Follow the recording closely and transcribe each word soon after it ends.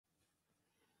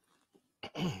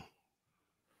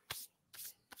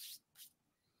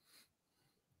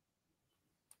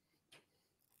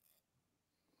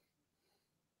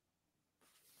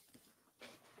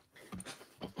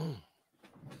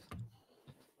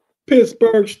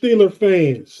Pittsburgh Steelers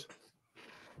fans,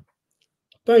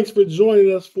 thanks for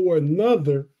joining us for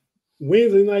another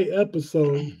Wednesday night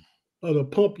episode of the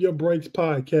Pump Your Brakes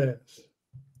podcast.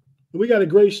 We got a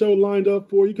great show lined up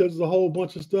for you because there's a whole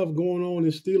bunch of stuff going on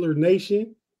in Steeler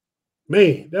Nation.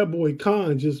 Man, that boy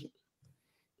Kahn just,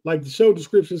 like the show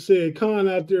description said, Kahn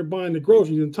out there buying the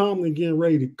groceries and Tomlin getting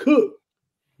ready to cook.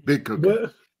 Big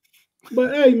cooker.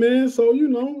 But hey, man, so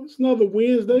it's another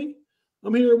Wednesday.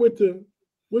 I'm here with the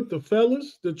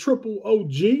fellas, the triple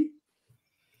OG,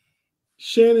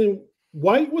 Shannon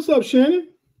White. What's up, Shannon?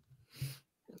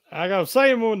 I got to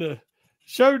say, when the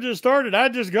show just started, I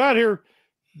just got here,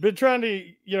 been trying to,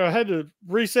 had to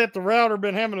reset the router,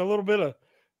 been having a little bit of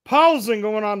pausing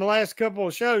going on the last couple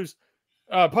of shows,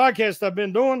 podcasts I've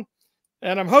been doing,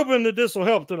 and I'm hoping that this will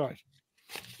help tonight.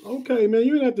 Okay, man,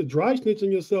 you didn't have to dry snitch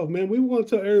on yourself, man. We want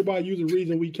to tell everybody you the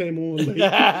reason we came on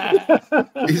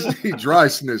late. he dry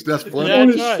snitched. That's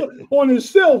funny. Yeah, on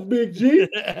himself, Big G.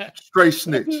 Straight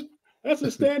snitch. That's a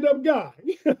stand-up guy.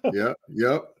 Yep.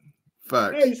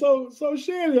 Facts. Hey, so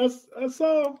Shannon, I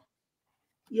saw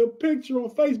your picture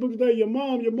on Facebook today. Your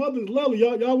mother's lovely.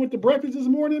 Y'all went to breakfast this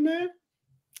morning, man?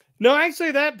 No,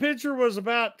 actually, that picture was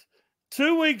about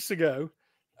 2 weeks ago.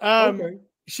 Okay.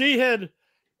 She had,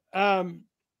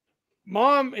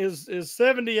 mom is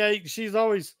 78. She's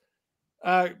always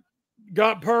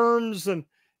got perms and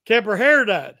kept her hair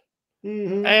dyed.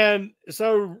 Mm-hmm. And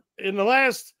so in the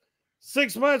last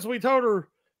 6 months, we told her,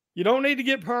 you don't need to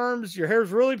get perms. Your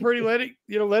hair's really pretty. Let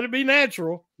it be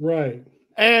natural. Right.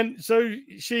 And so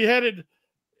she had it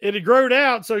had growed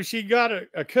out. So she got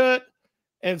a cut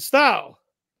and style.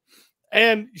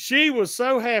 And she was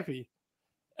so happy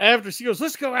after she goes,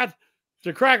 let's go out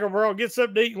to Cracker Barrel, get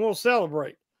something to eat, and we'll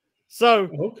celebrate.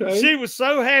 So She was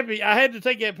so happy. I had to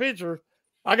take that picture.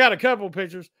 I got a couple of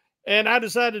pictures, and I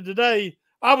decided today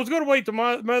I was going to wait till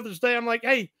Mother's Day. I'm like,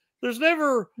 hey, there's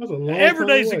every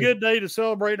day's a good day to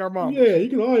celebrate our mom. Yeah, you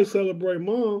can always celebrate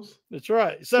moms. That's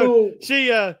right. So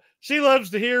she loves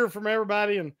to hear from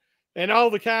everybody and all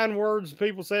the kind words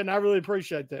people said, and I really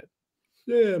appreciate that.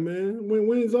 Yeah, man.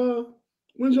 When's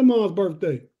your mom's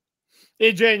birthday?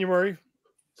 In January.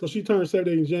 So she turned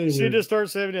 78 in January. She just turned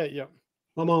 78, yeah.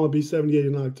 My mom will be 78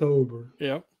 in October.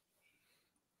 Yeah.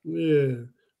 Yeah.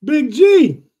 Big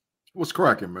G. What's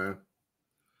cracking, man?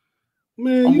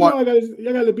 Man, I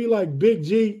got to be like Big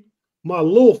G, my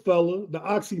little fella, the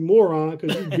oxymoron,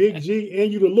 because you Big G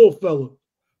and you the little fella.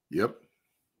 Yep.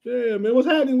 Yeah, man. What's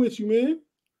happening with you, man?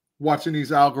 Watching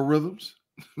these algorithms.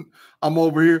 I'm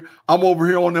over here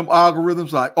on them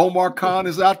algorithms like Omar Khan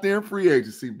is out there in free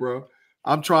agency, bro.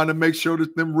 I'm trying to make sure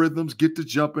that them rhythms get to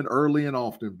jumping early and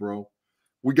often, bro.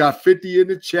 We got 50 in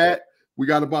the chat. We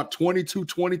got about 22,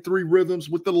 23 rhythms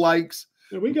with the likes.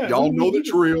 Yeah, y'all know the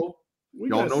drill.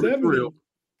 Y'all know the drill.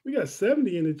 We got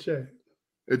 70 in the chat.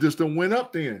 It just done went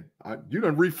up then. You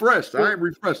done refreshed. I ain't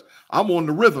refreshed. I'm on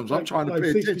the rhythms. I'm trying to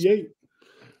pay 68. Attention.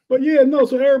 But yeah, no,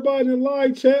 so everybody in the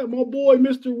live chat, my boy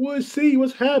Mr. Wood C,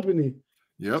 what's happening?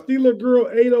 Yep. Steeler Girl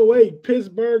 808,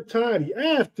 Pittsburgh Toddy,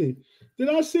 Afton. Did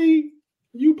I see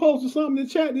you posted something in the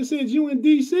chat that said you in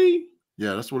DC?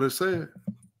 Yeah, that's what it said.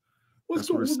 What's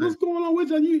going on with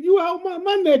you? You out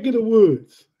my neck of the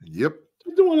woods. Yep. What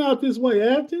you doing out this way,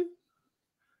 Afton?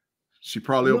 She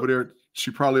probably over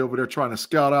there trying to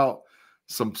scout out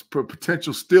some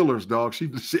potential Steelers, dog. She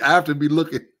Afton be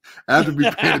looking, Afton be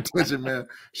paying attention, man.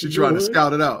 She trying to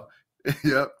scout it out.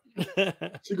 Yep.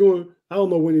 She going, I don't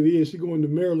know when it is. She going to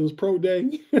Maryland's Pro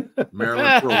Day.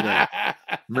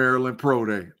 Maryland Pro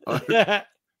Day.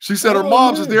 She said her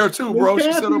mom's is there too, bro.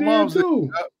 She said her mom's there too.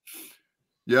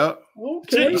 Yep.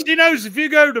 Okay. She knows if you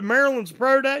go to Maryland's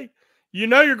Pro Day,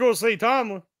 you're going to see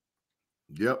Tomlin.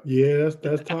 Yep. Yeah,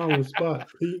 that's Tomlin's spot.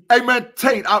 Hey man,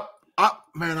 Tate, I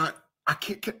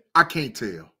can't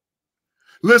tell.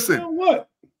 Listen,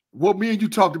 what me and you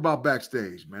talked about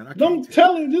backstage, man. Don't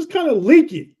tell it, just kind of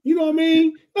leak it. You know what I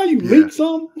mean? Now you leak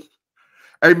something.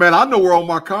 Hey man, I know where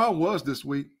Omar Khan was this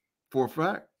week for a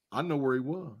fact. I know where he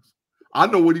was. I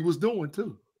know what he was doing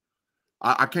too.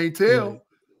 I can't tell,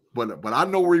 but I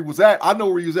know where he was at. I know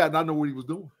where he was at, and I know what he was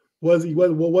doing. Was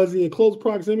he in close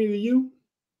proximity to you?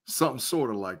 Something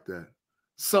sort of like that.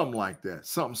 Something like that.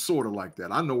 Something sort of like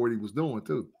that. I know what he was doing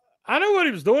too. I know what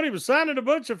he was doing. He was signing a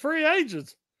bunch of free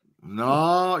agents.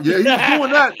 No, yeah, he was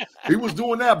doing that. He was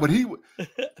doing that, but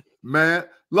man,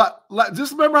 like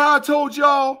just remember how I told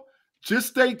y'all, just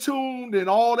stay tuned and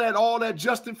all that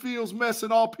Justin Fields mess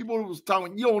and all people was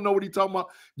talking. You don't know what he talking about.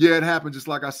 Yeah, it happened just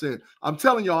like I said. I'm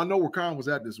telling y'all, I know where Kahn was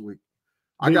at this week.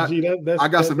 I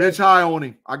got some inch high on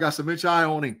him. I got some inch high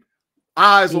on him.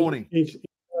 Eyes on him.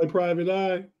 Private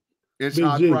eye. Inch Big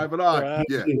high G. private eye.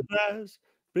 Yeah.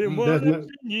 Been That's not,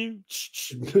 you.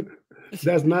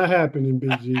 that's not happening,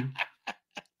 Big G.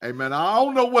 Hey man, I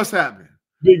don't know what's happening.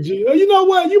 Big G. You know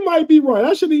what? You might be right.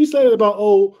 I shouldn't even say that about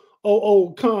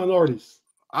old Kahn Artist.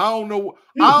 I don't know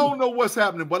what's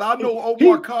happening, but I know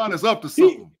Omar Khan is up to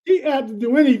something. He had to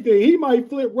do anything. He might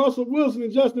flip Russell Wilson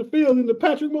and Justin Fields into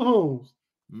Patrick Mahomes.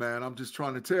 Man, I'm just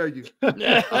trying to tell you.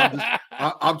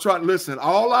 I'm trying to listen.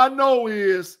 All I know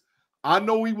is I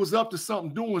know he was up to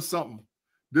something, doing something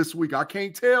this week. I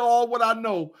can't tell all what I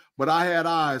know, but I had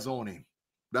eyes on him.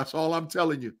 That's all I'm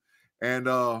telling you. And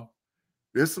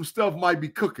there's some stuff might be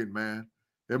cooking, man.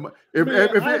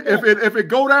 If it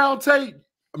go down, Tate,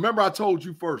 remember I told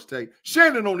you first, Tate.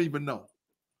 Shannon don't even know.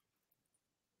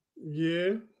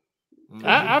 Yeah.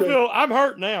 I feel I'm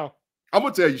hurt now. I'm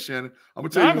gonna tell you, Shannon. I'm gonna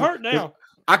tell you. I'm hurt now.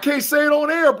 I can't say it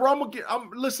on air, bro.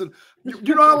 Listen.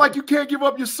 You know how like you can't give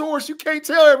up your source. You can't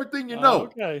tell everything you know.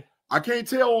 Okay. I can't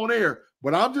tell on air,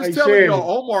 but I'm just telling Shannon,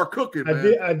 y'all, Omar cooking,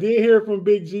 man. I did hear from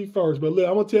Big G first, but look,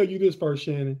 I'm gonna tell you this first,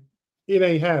 Shannon. It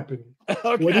ain't happening.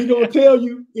 Okay. What he gonna tell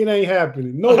you? It ain't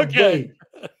happening. No way.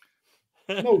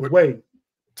 No way.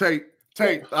 Tate.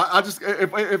 I just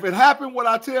if it happened, what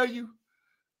I tell you,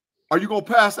 are you gonna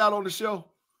pass out on the show?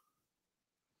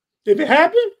 If it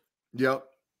happened? Yep.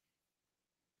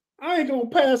 I ain't gonna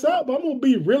pass out, but I'm gonna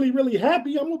be really, really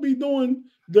happy. I'm gonna be doing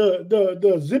the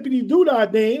zippity doo-dah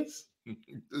dance.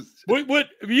 What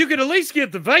you could at least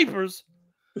get the vapors.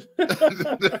 Say,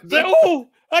 oh,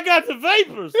 I got the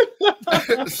vapors.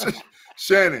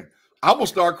 Shannon, I'm gonna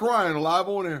start crying live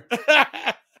on air.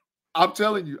 I'm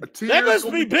telling you, that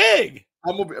must be big.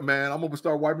 I'm gonna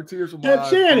start wiping tears from my eyes.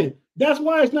 Shannon, that's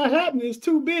why it's not happening. It's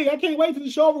too big. I can't wait till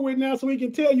the show over with now so he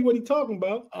can tell you what he's talking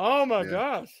about. Oh my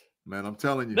gosh. Man, I'm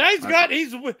telling you. Now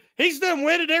he's done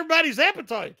whetted everybody's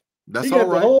appetite. That's all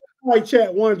right. The whole white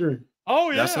chat wondering. Oh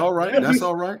yeah. That's all right. That's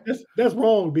all right. That's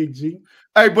wrong, Big G.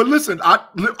 Hey, but listen,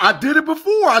 I did it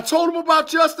before. I told him about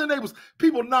Justin. They was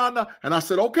people nah, and I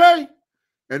said okay.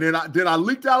 And then I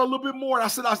leaked out a little bit more. And I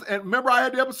said, and remember I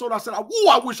had the episode. I said,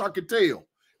 I wish I could tell,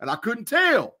 and I couldn't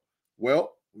tell.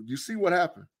 Well, you see what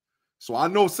happened. So I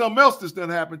know something else that's done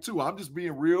happened too. I'm just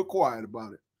being real quiet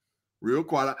about it. Real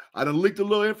quiet. I done leaked a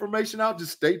little information out.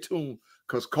 Just stay tuned,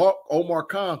 because Omar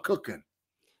Khan cooking.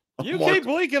 You keep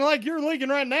leaking like you're leaking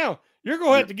right now. You're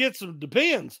gonna have to get some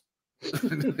Depends.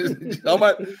 I'm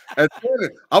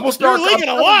gonna start. You're leaking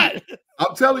a lot.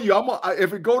 I'm telling you,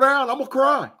 if it go down, I'm gonna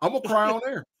cry. I'm gonna cry on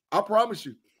air. I promise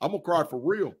you, I'm gonna cry for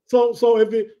real. So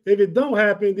if it don't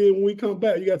happen, then when we come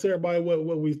back, you got to tell everybody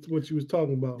what you was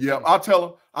talking about. Yeah, I'll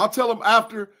tell him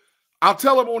after. I'll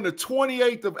tell him on the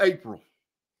 28th of April.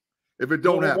 If it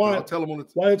don't happen, I'll tell him on the.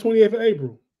 Why the 28th of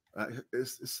April?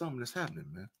 It's something that's happening,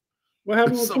 man. What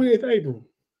happened on the 28th of April?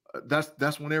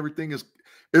 That's when everything is.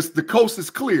 It's the coast is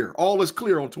clear. All is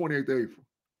clear on 28th of April.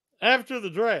 After the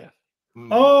draft.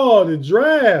 Oh, the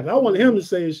draft. I wanted him to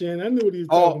say it, Shannon. I knew what he was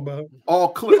talking about. All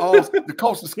clear. The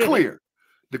coast is clear.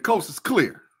 The coast is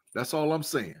clear. That's all I'm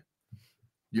saying.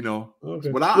 You know.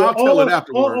 Okay. But I'll tell it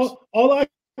afterwards. All I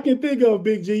can think of,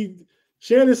 Big G,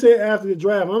 Shannon said after the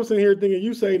draft. I'm sitting here thinking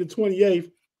you say the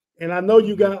 28th, and I know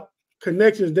you got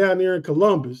connections down there in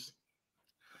Columbus.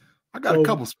 I got a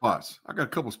couple spots. I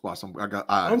got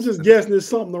eyes. I'm just guessing there's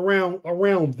something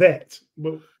around that,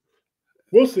 but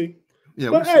we'll see. Yeah,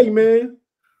 but hey, man,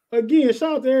 again,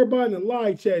 shout out to everybody in the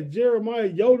live chat. Jeremiah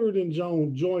Yoder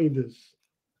Jones joined us.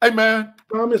 Hey, man,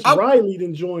 Thomas Riley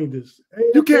then joined us.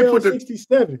 You can't put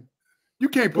 67. You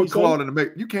can't put Claude in the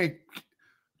make. You can't.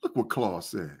 Look what Claude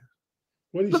said.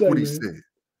 What did he say? Look what he said.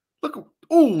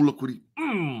 Look what he.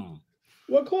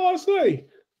 What Claude say?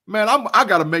 Man, I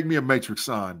gotta make me a matrix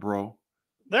sign, bro.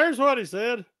 There's what he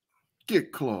said.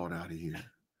 Get Claude out of here.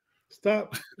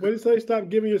 Stop. What did he say? Stop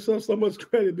giving yourself so much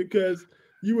credit because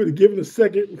you would have given a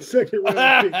second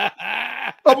round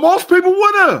pick. Most people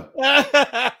would have.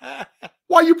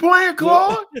 Why you playing,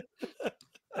 Claude?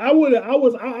 I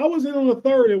was in on the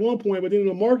third at one point, but then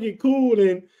the market cooled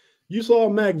and you saw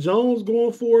Mac Jones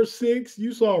going 4-6.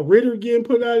 You saw Ritter getting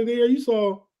put out of there. You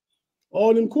saw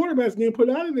all them quarterbacks getting put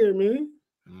out of there, man.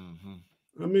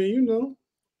 I mean, you know.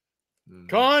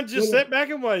 Kahn just sat back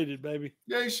and waited, baby.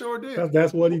 Yeah, he sure did.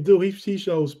 That's what he do. He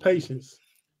shows patience.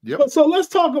 Yep. But so let's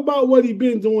talk about what he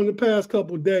been doing the past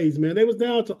couple of days, man. They was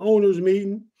down to owners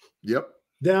meeting. Yep.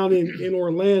 Down in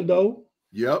Orlando.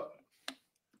 Yep.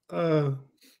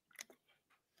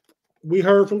 We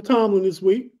heard from Tomlin this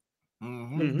week.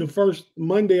 The first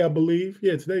Monday, I believe.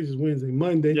 Yeah, today's just Wednesday.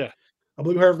 Monday. Yeah. I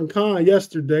believe we heard from Kahn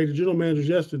yesterday, the general managers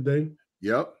yesterday.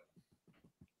 Yep.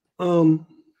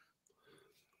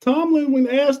 Tomlin, when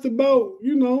asked about,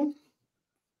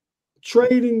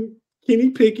 trading Kenny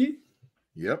Pickett.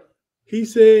 Yep. He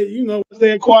said, you know,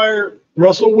 they acquired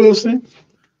Russell Wilson.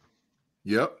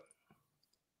 Yep.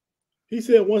 He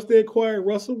said once they acquired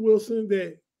Russell Wilson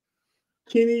that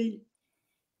Kenny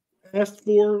asked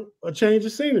for a change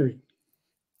of scenery.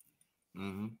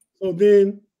 Mm-hmm. So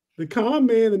then the con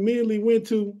man immediately went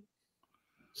to,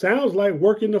 sounds like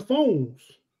working the phones.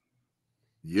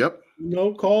 Yep. You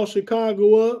know, call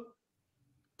Chicago up,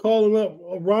 calling up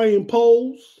Ryan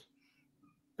Poles.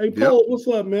 Hey, Poles, what's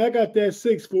up, man? I got that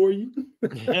 6 for you.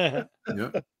 Yeah.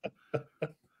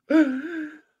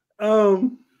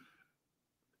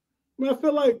 I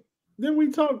feel like then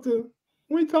we talked to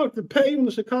Pay on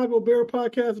the Chicago Bear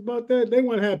podcast about that. They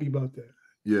weren't happy about that.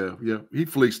 Yeah. He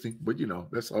fleeced him, but you know,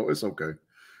 it's okay.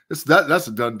 That's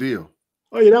a done deal.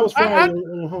 Oh yeah, that was Friday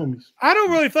on Homies. I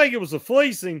don't really think it was a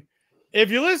fleecing. If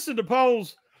you listen to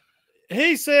Poles,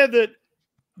 he said that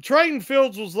trading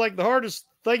Fields was like the hardest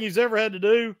thing he's ever had to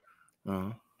do.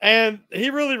 Uh-huh. And he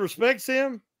really respects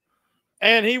him.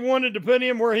 And he wanted to put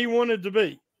him where he wanted to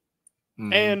be.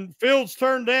 Mm-hmm. And Fields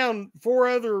turned down 4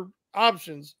 other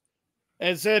options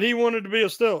and said he wanted to be a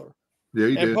Steeler. Yeah,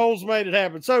 he did. And Poles made it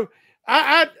happen. So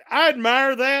I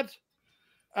admire that.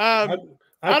 I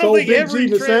don't think Big G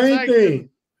the same thing.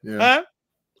 Yeah. Huh?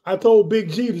 I told Big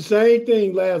G the same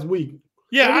thing last week.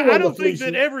 Yeah, I don't think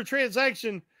that every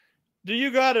transaction do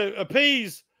you got to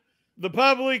appease the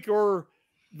public or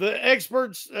the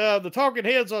experts, the talking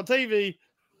heads on TV,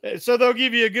 so they'll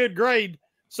give you a good grade.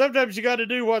 Sometimes you got to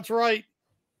do what's right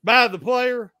by the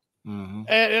player, and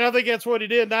I think that's what he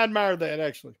did. And I admire that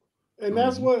actually. And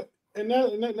that's what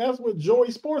that's what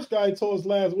Joey Sports Guy told us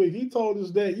last week. He told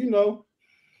us that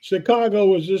Chicago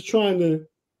was just trying to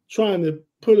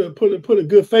put a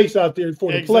good face out there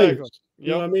for the players.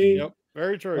 You know what I mean? Yep.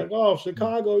 Very true. Like, oh,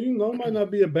 Chicago, might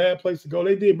not be a bad place to go.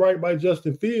 They did right by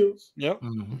Justin Fields. Yep.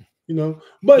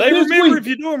 But they remember if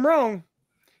you do them wrong.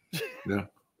 Yeah.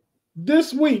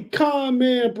 This week, Kahn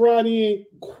man brought in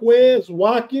Quez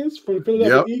Watkins from the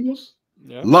Philadelphia Eagles.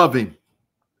 Yep. Love him.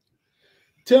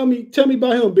 Tell me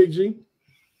about him, Big G.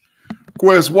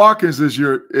 Quez Watkins is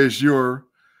your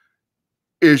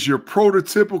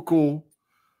prototypical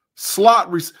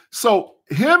slot. So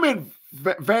him and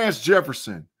Vance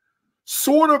Jefferson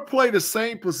sort of play the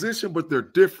same position, but they're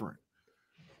different.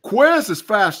 Quez is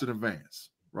faster than Vance,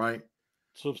 right?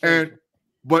 Substantially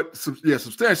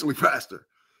faster.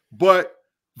 But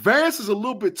Vance is a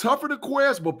little bit tougher than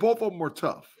Quez, but both of them are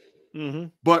tough. Mm-hmm.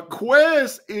 But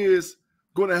Quez is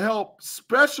going to help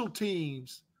special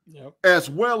teams as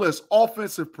well as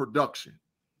offensive production.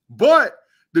 But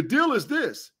the deal is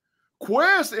this.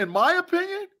 Quez, in my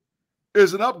opinion,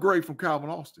 is an upgrade from Calvin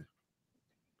Austin.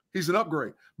 He's an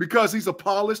upgrade because he's a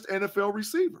polished NFL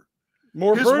receiver.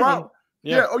 More his proven. Route,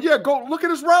 go look at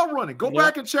his route running. Go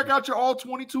back and check out your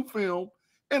all-22 film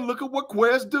and look at what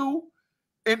Quez do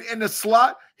in the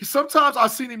slot. Sometimes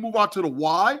I've seen him move out to the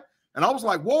Y, and I was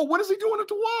like, whoa, what is he doing at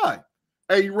the Y?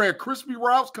 Hey, he ran crispy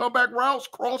routes, comeback routes,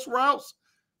 cross routes,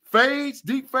 fades,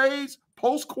 deep fades,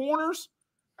 post corners.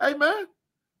 Hey, man.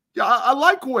 Yeah, I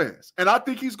like Quez, and I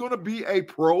think he's going to be a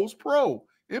pro's pro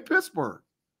in Pittsburgh,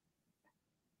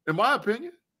 in my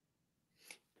opinion.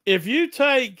 If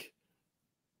they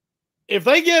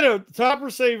get a top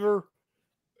receiver,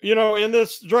 in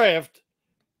this draft,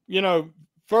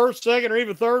 first, second, or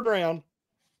even third round,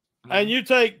 and you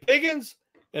take Pickens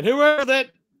and whoever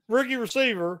that rookie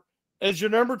receiver as your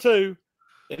number 2,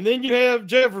 and then you have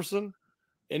Jefferson,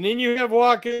 and then you have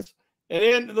Watkins, and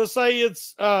then let's say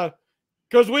it's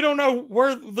because we don't know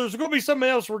where there's going to be something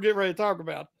else we're getting ready to talk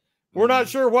about. We're not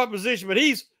sure what position, but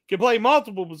he can play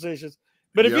multiple positions.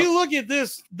 But if you look at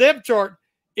this depth chart,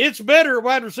 it's better at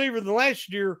wide receiver than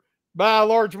last year by a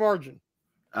large margin.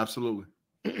 Absolutely.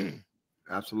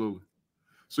 Absolutely.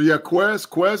 So, yeah, Quez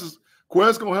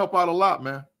going to help out a lot,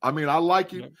 man. I mean, I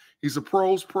like him. Yep. He's a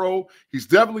pro's pro. He's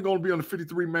definitely going to be on the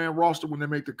 53-man roster when they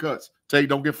make the cuts. Tate,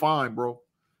 don't get fined, bro.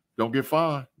 Don't get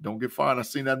fined. Don't get fined. I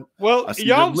seen that. Well,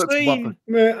 y'all seen,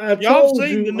 man, I told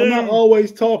you, I'm not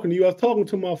always talking to you. I was talking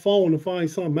to my phone to find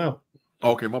something out.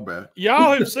 Okay, my bad.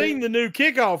 Y'all have seen the new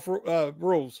kickoff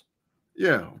rules.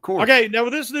 Yeah, of course. Okay, now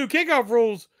with this new kickoff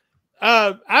rules,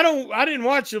 I didn't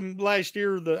watch them last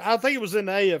year. I think it was in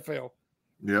the AFL.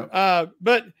 Yeah.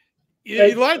 But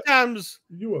a lot of times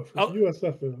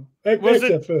USFL.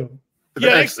 XFL.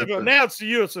 Yeah, XFL. Now it's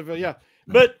the USFL, yeah.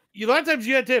 But a lot of times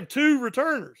you have to have 2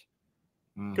 returners.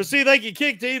 Because, see, they can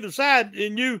kick to either side,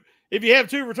 and if you have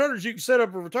 2 returners, you can set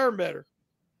up a return better.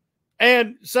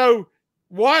 And so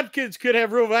Watkins could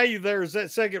have real value there as that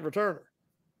second returner.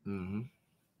 Mm-hmm.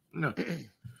 No.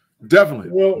 Definitely.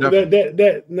 Well,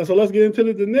 definitely. So let's get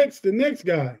into the next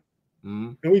guy.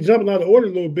 Mm-hmm. And we jumping out of order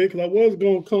a little bit because I was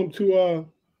going to come to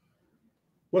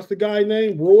what's the guy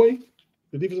name? Roy,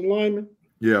 the defensive lineman.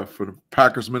 Yeah, for the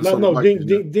Packers, Minnesota. No,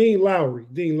 Dean Lowry.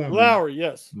 Dean Lowry. Lowry,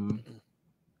 yes. Mm-hmm.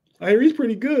 I hear he's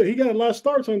pretty good. He got a lot of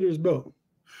starts under his belt.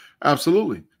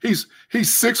 Absolutely. He's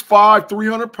 6'5",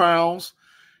 300 pounds.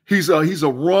 He's a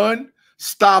run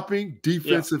stopping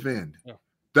defensive end. Yeah.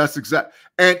 That's exact.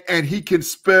 And he can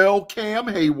spell Cam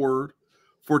Hayward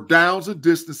for downs and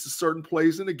distances, certain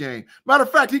plays in the game. Matter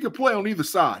of fact, he could play on either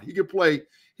side. He could play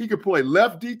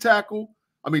left D tackle.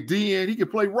 I mean DN. He could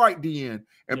play right DN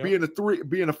and be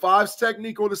in a 5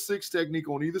 technique or the 6 technique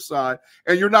on either side.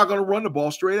 And you're not going to run the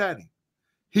ball straight at him.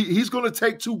 He's going to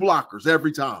take 2 blockers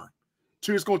every time.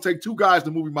 It's going to take 2 guys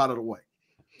to move him out of the way.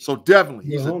 So definitely,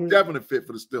 he's a definite fit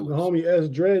for the Steelers. The homie S.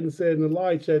 Dredden said in the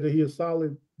live chat that he's a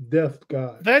solid depth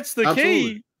guy. That's the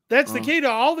key. That's the key to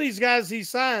all these guys he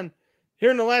signed here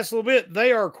in the last little bit.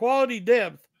 They are quality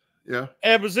depth. Yeah.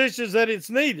 At positions that it's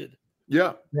needed.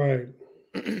 Yeah. Right.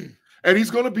 And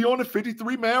he's going to be on the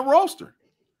 53-man roster.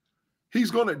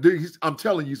 I'm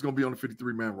telling you, he's going to be on the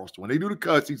 53-man roster. When they do the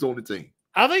cuts, he's on the team.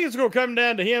 I think it's going to come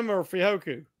down to him or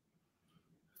Fioku.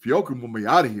 Fioku will be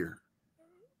out of here.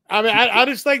 I mean, I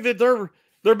just think that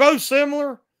they're both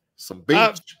similar. Some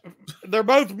bench. They're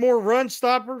both more run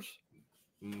stoppers.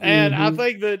 Mm-hmm. And I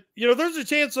think that, there's a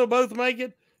chance they'll both make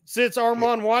it since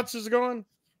Armon Watts is gone.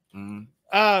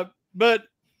 Mm-hmm. But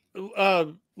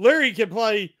Larry can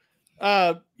play,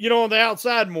 on the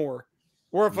outside more,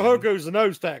 where Fajoko's the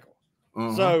nose tackle.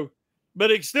 Uh-huh. So,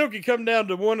 but it still could come down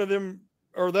to one of them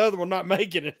or the other one not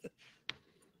making it.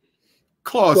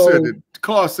 Claude said that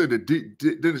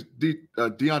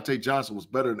Deontay Johnson was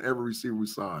better than every receiver we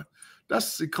signed.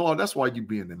 Claude. That's why you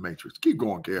be in the matrix. Keep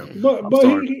going, Kev.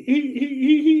 But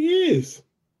he is.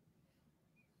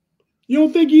 You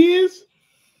don't think he is?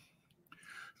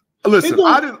 Listen,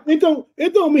 It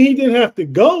don't mean he didn't have to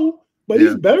go, but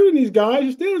he's better than these guys.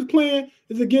 Your Steelers playing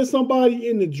is against somebody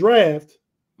in the draft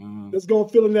that's going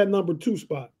to fill in that number 2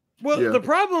 spot. Well, the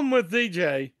problem with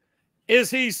DJ is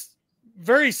he's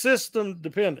very system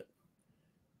dependent.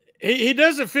 He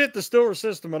doesn't fit the Steelers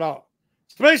system at all,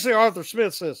 especially Arthur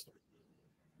Smith's system.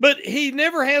 But he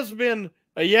never has been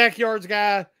a yak yards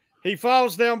guy. He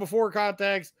falls down before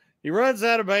contacts. He runs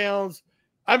out of bounds.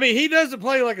 I mean, he doesn't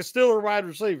play like a Steeler wide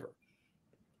receiver.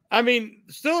 I mean,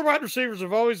 Steeler wide receivers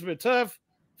have always been tough,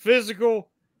 physical.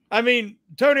 I mean,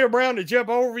 Antonio Brown to jump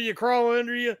over you, crawl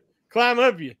under you, climb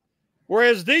up you.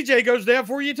 Whereas DJ goes down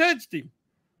before you touched him.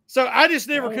 So I just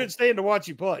never could stand to watch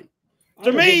you play.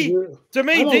 To me,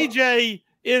 DJ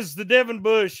is the Devin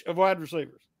Bush of wide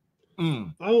receivers.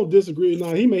 I don't disagree.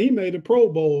 No, he made a Pro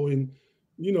Bowl, and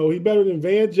he better than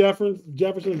Van Jefferson.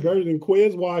 Jefferson's better than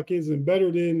Quez Watkins, and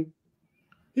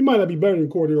he might not be better than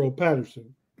Cordero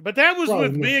Patterson. But that was probably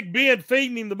with Big Ben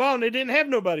feeding him the ball, and they didn't have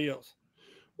nobody else.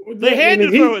 They had to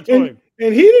throw it to him.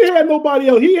 And he didn't have nobody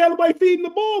else. He had nobody feeding the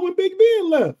ball when Big Ben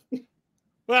left.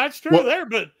 Well, that's true there,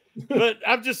 but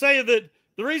I'm just saying that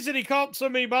the reason he caught so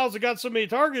many balls and got so many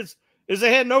targets is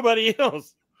they had nobody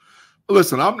else.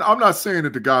 Listen, I'm not saying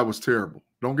that the guy was terrible.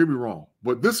 Don't get me wrong.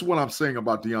 But this is what I'm saying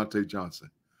about Deontay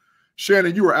Johnson.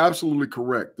 Shannon, you are absolutely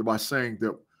correct by saying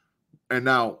that. And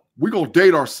now we're going to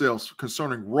date ourselves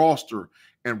concerning roster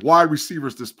and wide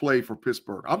receivers displayed for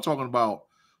Pittsburgh. I'm talking about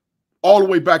all the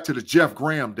way back to the Jeff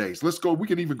Graham days. Let's go. We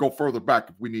can even go further back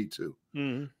if we need to.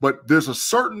 Mm-hmm. But there's a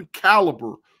certain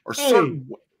caliber or certain.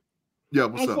 Yeah,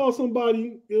 what's up? I saw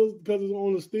somebody, it was because it's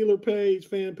on the Steeler page,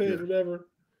 fan page, whatever.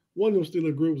 One of them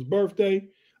Steeler groups' birthday.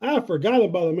 I forgot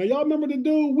about it, man. Y'all remember the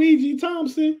dude, Ouija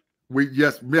Thompson?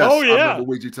 Yes. Oh, yeah. I remember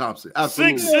Ouija Thompson.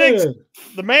 Absolutely. 6'6",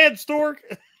 the mad stork.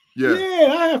 Yeah.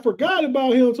 Yeah, I had forgot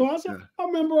about him. So I said, I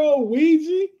remember old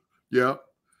Ouija. Yeah.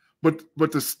 But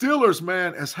the Steelers,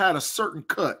 man, has had a certain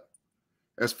cut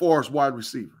as far as wide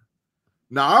receiver.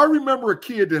 Now, I remember a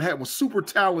kid that was super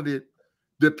talented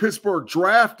that Pittsburgh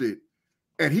drafted,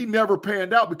 and he never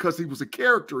panned out because he was a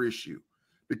character issue.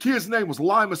 The kid's name was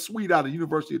Lima Sweet out of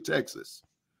University of Texas.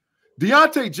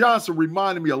 Deontay Johnson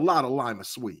reminded me a lot of Lima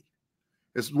Sweet.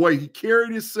 It's the way he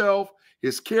carried himself,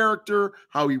 his character,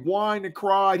 how he whined and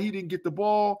cried. He didn't get the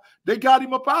ball. They got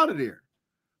him up out of there.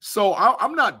 So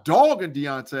I'm not dogging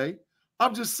Deontay.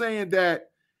 I'm just saying that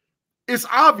it's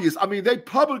obvious. I mean, they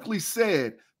publicly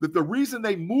said that the reason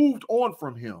they moved on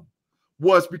from him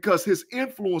was because his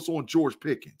influence on George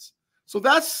Pickens. So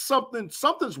that's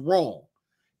something's wrong.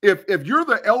 If you're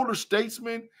the elder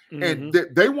statesman and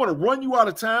they want to run you out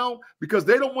of town because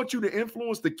they don't want you to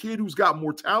influence the kid who's got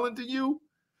more talent than you,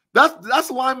 that's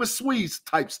Lima Sweet's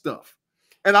type stuff.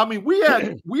 And I mean, we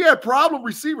had problem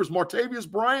receivers. Martavius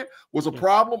Bryant was a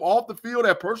problem off the field,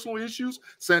 had personal issues.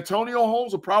 Santonio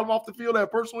Holmes, a problem off the field,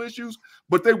 had personal issues,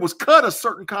 but they was cut a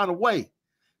certain kind of way.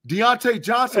 Deontay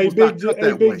Johnson was not cut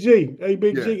that way.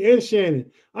 Big G, and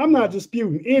Shannon. I'm not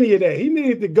disputing any of that. He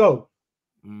needed to go.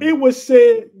 It was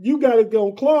said you got to go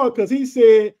on Claude because he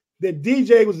said that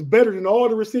DJ was better than all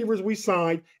the receivers we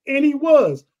signed, and he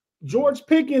was. George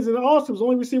Pickens and Austin was the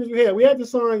only receivers we had. We had to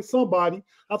sign somebody.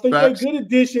 I think they're good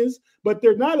additions, but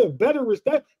they're not a better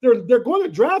receiver. They're going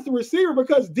to draft a receiver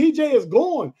because DJ is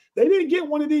gone. They didn't get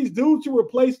one of these dudes to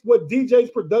replace what DJ's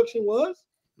production was.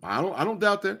 I don't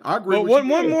doubt that. I agree. Well,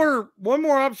 one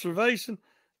more observation.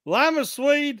 Lima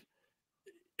Swede,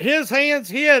 his hands,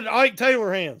 he had Ike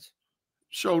Taylor hands.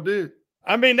 Sure did.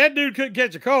 I mean, that dude couldn't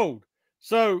catch a cold.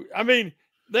 So I mean,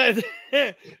 that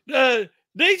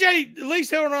DJ at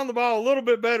least held on the ball a little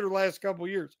bit better the last couple of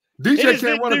years. DJ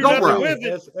can't run a go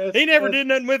route. He never did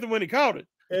nothing with it when he caught it.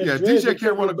 Yeah, DJ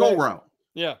can't run a go route.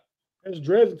 Yeah. As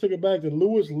Dresden took it back to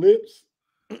Lewis Lips,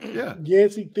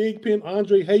 Yancey Thigpen,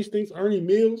 Andre Hastings, Ernie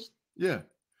Mills. Yeah.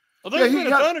 Well, there's been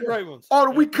a ton of great ones.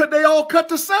 Oh, they all cut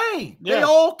the same. Yeah. They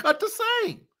all cut the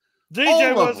same.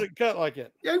 DJ wasn't cut like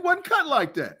that. Yeah, he wasn't cut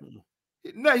like that.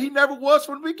 He never was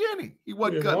from the beginning. He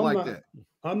wasn't cut like that.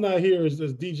 I'm not here as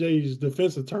DJ's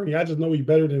defense attorney. I just know he's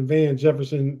better than Van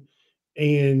Jefferson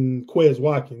and Quez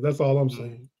Watkins. That's all I'm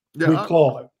saying. Yeah,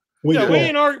 we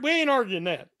ain't arguing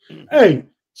that. Hey,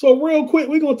 so real quick,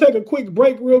 we're gonna take a quick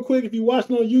break real quick. If you're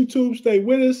watching on YouTube, stay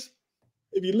with us.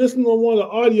 If you're listening on one of the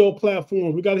audio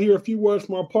platforms, we got to hear a few words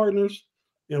from our partners,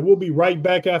 and we'll be right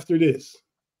back after this.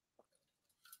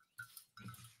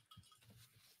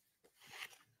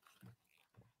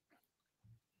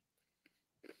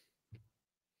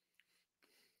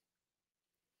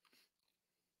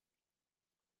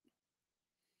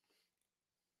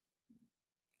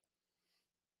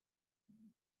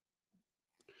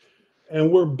 And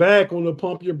we're back on the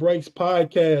Pump Your Brakes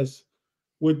podcast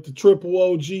with the triple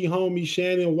OG homie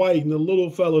Shannon White and the little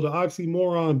fellow, the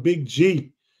oxymoron Big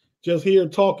G. Just here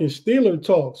talking Steeler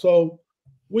talk. So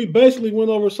we basically went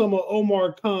over some of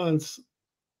Omar Khan's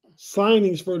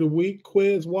signings for the week.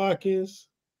 Quez Watkins,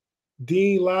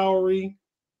 Dean Lowry.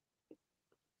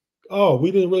 Oh,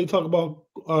 we didn't really talk about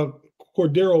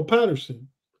Cordero Patterson.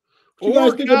 What you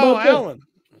guys think about Allen.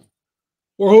 That?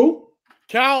 Or who?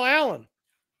 Kyle Allen.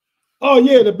 Oh,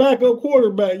 yeah, the backup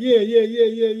quarterback.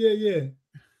 Yeah.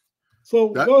 So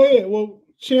go ahead. Well,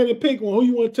 Shannon, pick one. Who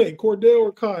you want to take, Cordell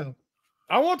or Kyle?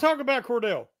 I want to talk about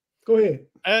Cordell. Go ahead.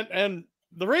 And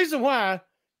the reason why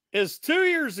is 2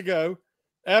 years ago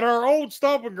at our old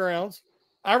stomping grounds,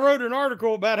 I wrote an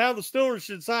article about how the Steelers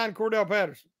should sign Cordell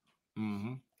Patterson.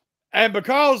 Mm-hmm. And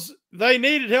because they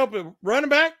needed help at running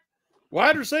back,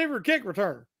 wide receiver, kick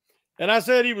returner. And I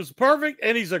said he was perfect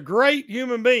and he's a great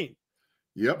human being.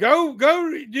 Yep. Go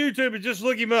to YouTube and just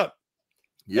look him up.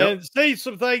 Yep. And see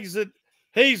some things that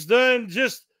he's done,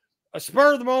 just a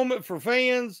spur of the moment for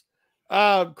fans,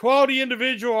 quality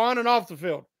individual on and off the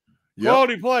field,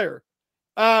 quality player.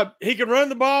 He can run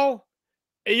the ball,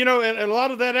 and a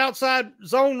lot of that outside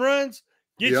zone runs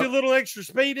gets you a little extra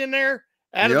speed in there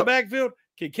out of the backfield,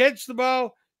 can catch the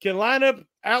ball, can line up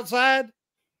outside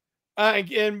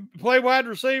and play wide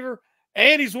receiver,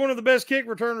 and he's one of the best kick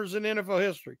returners in NFL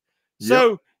history.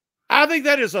 So I think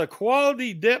that is a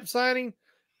quality depth signing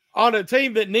on a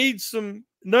team that needs some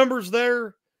numbers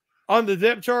there on the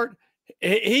depth chart.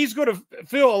 He's going to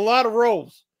fill a lot of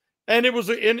roles. And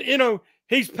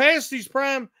he's past his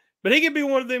prime, but he can be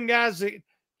one of them guys that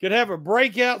could have a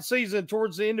breakout season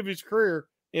towards the end of his career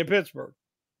in Pittsburgh.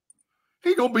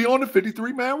 He's going to be on the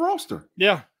 53-man roster.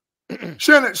 Yeah.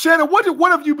 Shannon,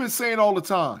 what have you been saying all the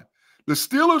time? The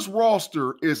Steelers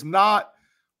roster is not –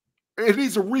 it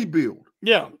needs a rebuild.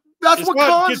 Yeah. That's what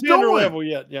Kahn's doing. Level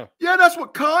yet. Yeah, that's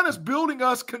what Kahn is building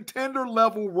us, contender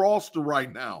level roster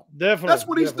right now. Definitely. That's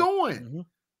what he's doing.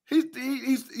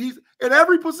 Mm-hmm. He's at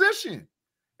every position.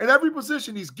 At every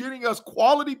position, he's getting us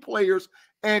quality players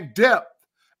and depth.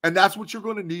 And that's what you're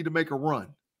going to need to make a run.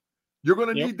 You're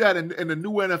going to need that in the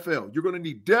new NFL. You're going to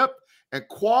need depth and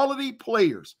quality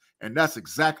players. And that's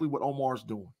exactly what Omar's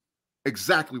doing.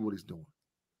 Exactly what he's doing.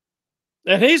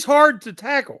 And he's hard to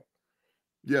tackle.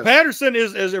 Yes. Patterson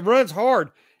is as it runs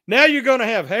hard. Now you're going to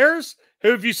have Harris,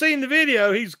 who, if you've seen the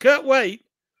video, he's cut weight.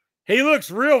 He looks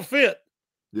real fit.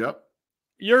 Yep.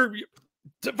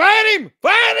 Find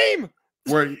him.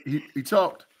 Where he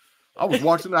talked. I was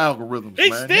watching the algorithms,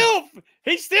 man.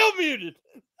 He's still muted.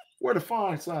 Where the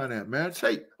fine sign at, man?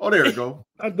 Tate. Oh, there you go.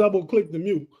 I double clicked the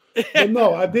mute. But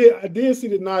no, I did see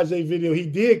the Najee video. He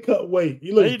did cut weight.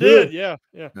 He looked good. Yeah.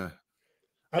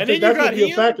 I think that's going to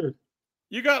be a factor.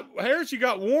 You got Harris, you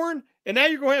got Warren, and now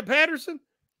you're going to have Patterson.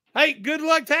 Hey, good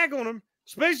luck tackling them,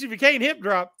 especially if you can't hip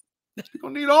drop. You're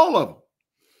going to need all of them.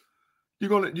 You're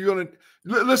gonna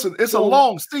listen. It's a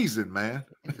long season, man.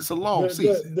 It's a long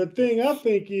season. The thing I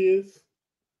think is,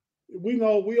 we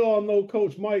all know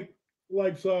Coach Mike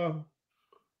likes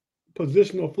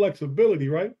positional flexibility,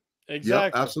 right?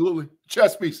 Exactly. Yep, absolutely.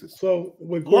 Chess pieces. So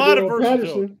with Cordero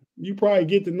Patterson, you probably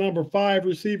get the number 5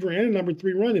 receiver and number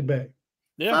 3 running back.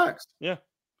 Yeah. Facts. Yeah.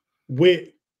 With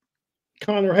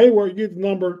Connor Hayward, you get the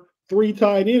number 3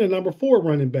 tight end and number 4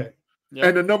 running back. Yep.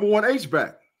 And the number 1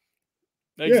 H-back.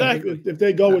 Exactly. Yeah, if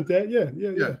they go with that, yeah.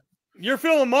 You're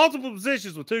filling multiple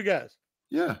positions with 2 guys.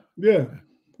 Yeah.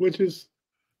 Which is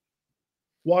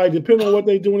why, depending on what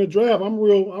they do in the draft, I'm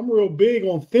real big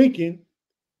on thinking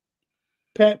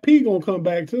Pat P gonna come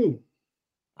back too.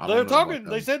 They're talking.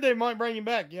 They said they might bring him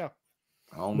back. Yeah.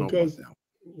 I don't know about that.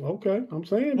 Okay, I'm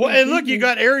saying. Well, and look, you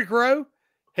got Eric Rowe.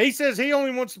 He says he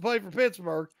only wants to play for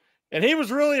Pittsburgh, and he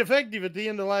was really effective at the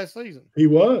end of last season. He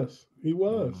was.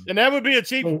 And that would be a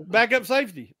cheap backup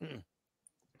safety.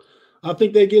 I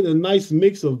think they get a nice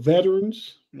mix of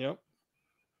veterans. Yep.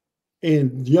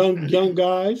 And young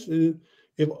guys. And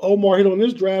if Omar hit on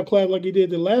this draft class like he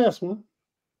did the last one,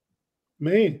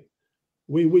 man,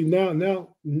 we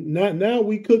now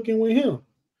we cooking with him.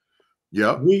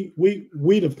 Yeah. We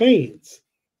the fans.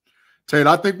 Tate,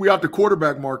 I think we out the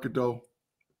quarterback market though.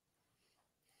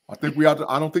 I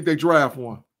don't think they draft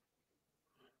one.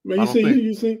 Man,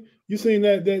 you seen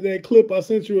that clip I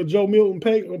sent you of Joe Milton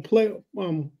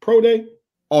pro day?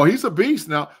 Oh, he's a beast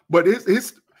now. But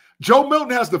his Joe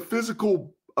Milton has the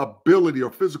physical ability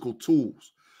or physical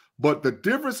tools. But the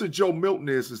difference in Joe Milton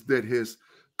is that his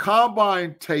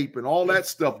combine tape and all that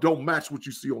stuff don't match what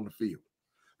you see on the field.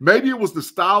 Maybe it was the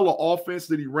style of offense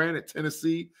that he ran at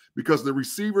Tennessee because the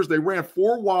receivers, they ran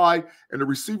 4 wide and the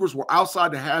receivers were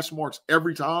outside the hash marks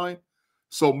every time.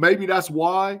 So maybe that's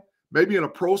why. Maybe in a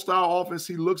pro-style offense,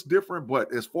 he looks different.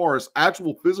 But as far as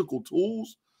actual physical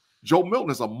tools, Joe Milton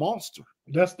is a monster.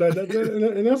 And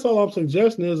that's all I'm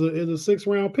suggesting is a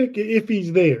 6th-round pick if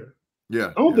he's there.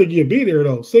 Yeah. I don't think he'll be there,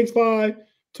 though. 6'5",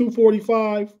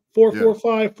 245,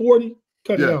 445, 40.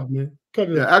 Cut it out, man. Cut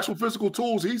it out. Actual physical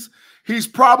tools. He's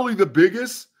probably the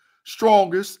biggest,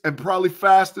 strongest, and probably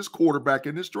fastest quarterback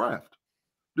in this draft.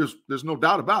 There's no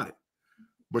doubt about it.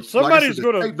 But somebody's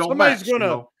going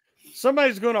to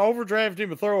overdraft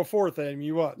him and throw a 4th at him.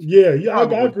 You watch. Yeah, I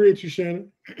agree with you,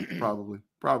 Shannon. Probably.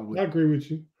 I agree with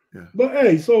you. Yeah. But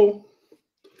hey, so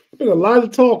there's been a lot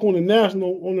of talk on the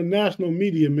national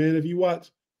media, man. If you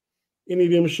watch any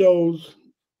of them shows,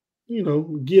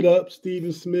 Get Up,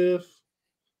 Stephen Smith.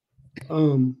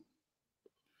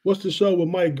 What's the show with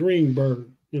Mike Greenberg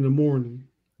in the morning?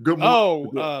 Good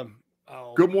morning.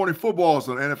 Good Morning Football is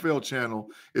on NFL channel.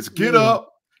 It's Get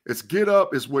Up. It's Get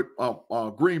Up. It's with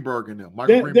Greenberg and them.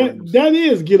 That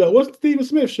is Get Up. What's the Stephen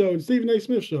Smith show? The Stephen A.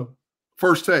 Smith show.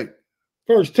 First Take.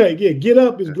 Yeah. Get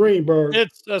Up is Greenberg.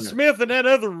 It's Smith and that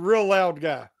other real loud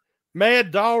guy,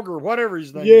 Mad Dog or whatever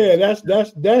his name. Yeah, that's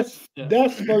first.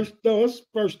 No, that's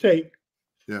First Take.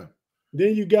 Yeah.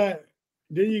 Then you got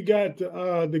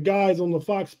the guys on the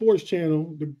Fox Sports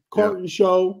Channel, the Carton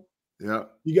Show. Yeah.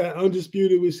 You got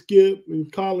Undisputed with Skip and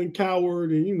Colin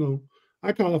Coward, and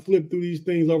I kind of flip through these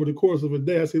things over the course of a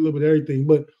day. I see a little bit of everything,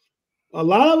 but a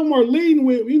lot of them are leading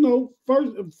with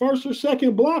first or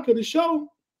second block of the show.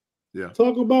 Yeah.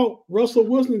 Talking about Russell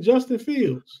Wilson and Justin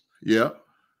Fields. Yeah.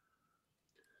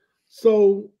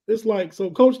 So it's like,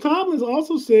 Coach Tomlin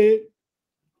also said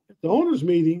at the owners'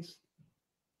 meetings,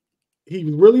 he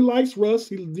really likes Russ.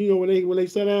 He, when they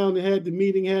sat down and had the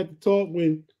meeting, had to talk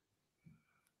when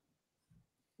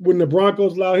the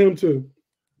Broncos allowed him to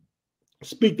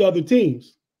speak to other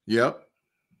teams. Yep.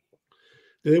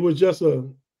 There was just a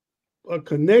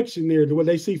connection there to where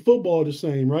they see football the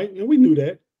same, right? And we knew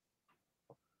that.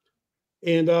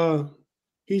 And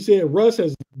he said Russ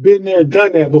has been there,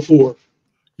 done that before.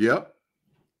 Yep.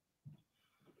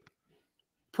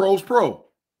 Pro's pro.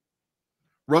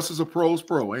 Russ is a pro's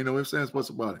pro. Ain't no ifs, ands, buts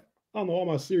about it. I don't know, all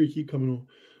my series keep coming on.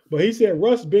 But he said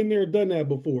Russ been there, done that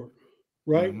before,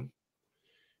 right? Mm-hmm.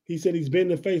 He said he's been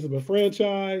the face of a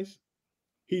franchise.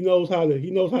 He knows how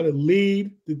to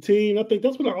lead the team. I think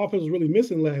that's what our offense was really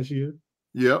missing last year.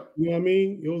 Yep. You know what I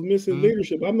mean? It was missing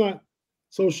leadership. I'm not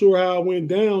so sure how it went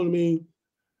down. I mean,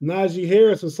 Najee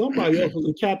Harris and somebody else was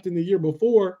a captain the year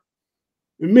before.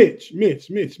 Mitch.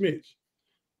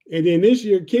 And then this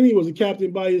year, Kenny was a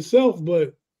captain by himself,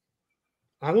 but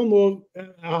I don't know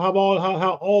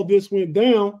how all this went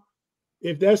down,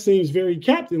 if that seems very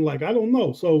captain-like. I don't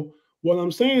know. So what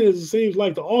I'm saying is it seems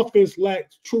like the offense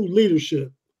lacked true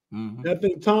leadership. Mm-hmm. I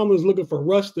think Tomlin's looking for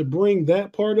Russ to bring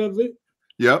that part of it.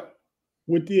 Yep.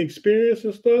 With the experience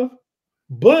and stuff.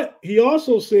 But he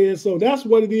also said, so that's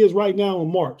what it is right now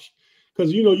in March.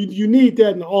 Because, you need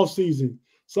that in the offseason.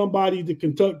 Somebody to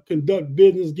conduct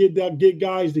business, get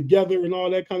guys together and all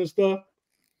that kind of stuff.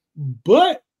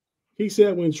 But he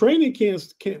said when training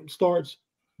camp starts,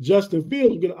 Justin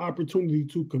Fields will get an opportunity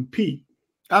to compete.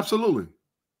 Absolutely.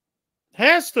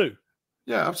 Has to.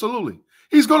 Yeah, absolutely.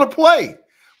 He's going to play.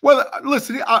 Well,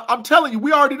 listen, I'm telling you,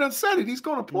 we already done said it. He's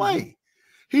going to play. Mm-hmm.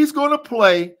 He's going to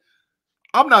play.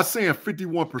 I'm not saying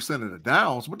 51% of the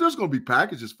downs, but there's going to be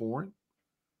packages for him.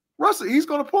 Russell, he's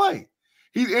going to play.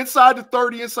 He's inside the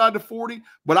 30, inside the 40.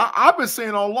 But I've been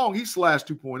saying all along, he's slash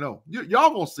 2.0. Y'all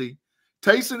going to see.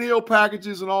 Taysom Hill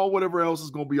packages and all whatever else is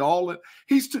going to be all in.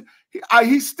 He's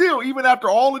still, even after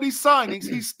all of these signings,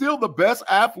 he's still the best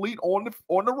athlete on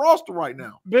the roster right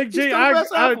now. Big G,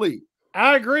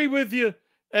 I agree with you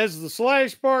as the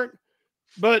slash part,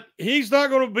 but he's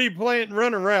not going to be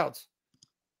running routes.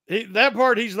 That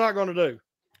part he's not going to do.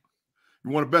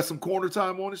 You want to bet some corner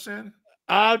time on it, Shannon?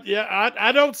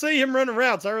 I don't see him running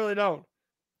routes. I really don't.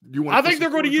 I think they're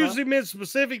going to use him in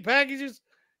specific packages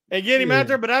and get him out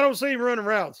there, but I don't see him running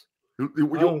routes.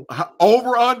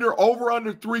 Over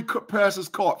under 3 passes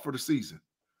caught for the season.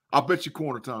 I'll bet you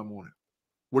corner time on it.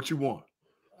 What you want?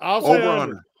 I'll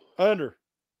say under.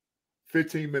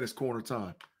 15 minutes corner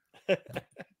time.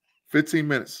 15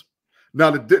 minutes.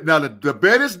 Now the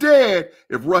bet is dead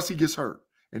if Russie gets hurt.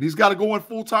 And he's got to go in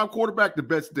full-time quarterback, the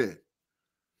bet's dead.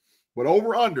 But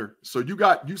over under, so you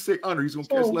say under, he's gonna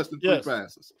catch less than 3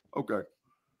 passes. Okay.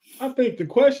 I think the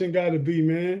question gotta be,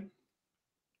 man,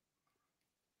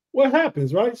 what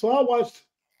happens, right? So I watched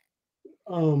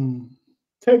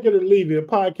Take It or Leave It, a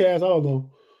podcast, I don't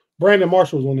know. Brandon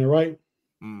Marshall was on there, right?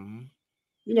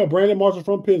 Mm-hmm. Brandon Marshall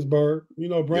from Pittsburgh.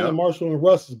 Brandon Marshall and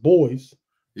Russ's boys.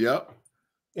 Yep.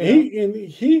 And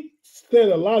he said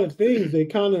a lot of things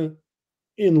that kind of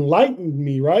enlightened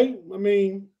me, right? I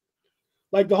mean,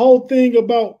 like the whole thing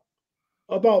about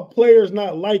players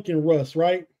not liking Russ,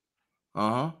 right?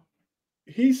 Uh-huh.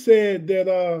 He said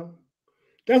that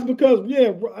that's because,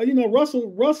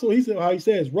 Russell, he said how he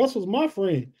says, Russell's my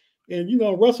friend.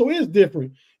 And Russell is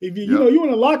different. If you in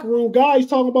a locker room, guys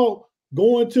talking about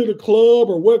going to the club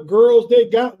or what girls they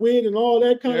got with and all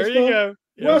that kind of stuff. There you go.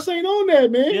 Yeah. Russ ain't on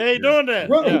that, man. Yeah, he doing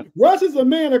that. Russ is a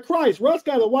man of Christ. Russ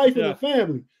got a wife and a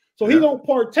family. So he don't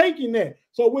partake in that.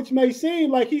 So which may seem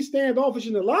like he's standoffish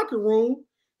in the locker room.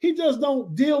 He just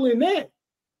don't deal in that.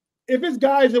 If it's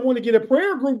guys that want to get a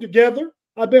prayer group together,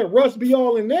 I bet Russ be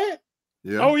all in that.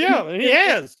 Yeah. Oh, yeah. And he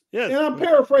has. Yes. And I'm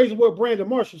paraphrasing what Brandon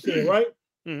Marshall said, right?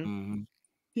 Mm-hmm.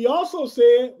 He also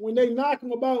said when they knock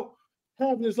him about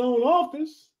having his own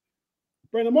office,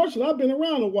 Brandon Marshall, I've been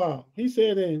around a while. He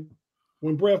said, and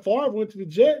when Brett Favre went to the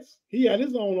Jets, he had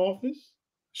his own office.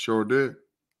 Sure did.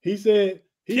 He said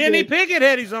Kenny Pickett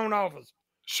had his own office.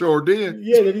 Sure did.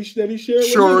 Yeah, that he shared.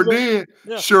 Sure did.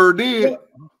 Yeah. Sure did.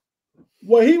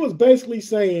 What he was basically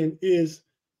saying is,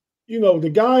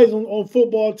 the guys on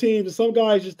football teams, and some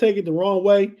guys just take it the wrong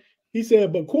way. He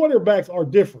said, but quarterbacks are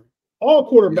different.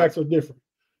 All quarterbacks are different.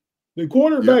 The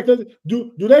quarterback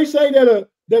do they say that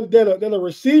a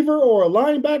receiver or a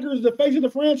linebacker is the face of the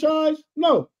franchise?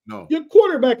 No. Your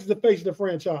quarterback is the face of the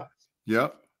franchise.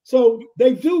 Yep. So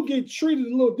they do get treated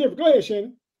a little different. Go ahead,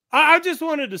 Shannon. I just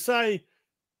wanted to say,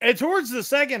 and towards the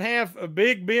second half of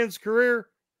Big Ben's career,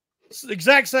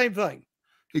 exact same thing.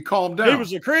 He calmed down. He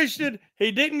was a Christian. He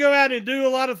didn't go out and do a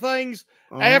lot of things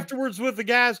afterwards with the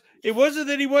guys. It wasn't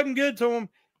that he wasn't good to them.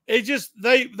 It just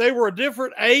they were a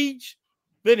different age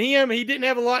than him. He didn't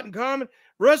have a lot in common.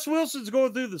 Russ Wilson's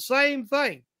going through the same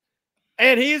thing.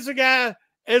 And he is a guy,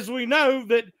 as we know,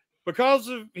 that because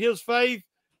of his faith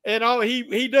and all,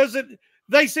 he doesn't –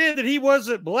 they said that he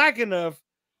wasn't black enough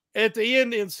at the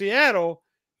end in Seattle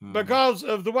because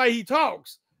of the way he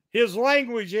talks, his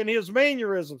language and his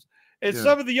mannerisms. And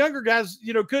some of the younger guys,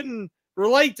 couldn't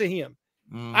relate to him.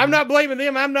 I'm not blaming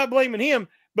them. I'm not blaming him.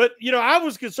 But, I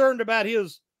was concerned about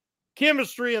his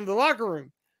chemistry in the locker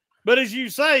room. But as you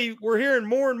say, we're hearing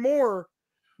more and more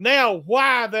now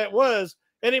why that was,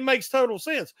 and it makes total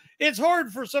sense. It's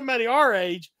hard for somebody our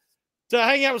age to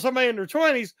hang out with somebody in their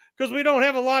 20s because we don't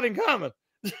have a lot in common.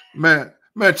 Man,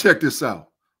 check this out.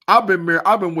 I've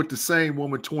been with the same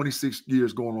woman 26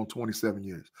 years, going on 27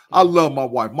 years. I love my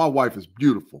wife. My wife is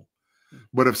beautiful.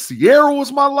 But if Sierra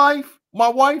was my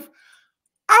wife,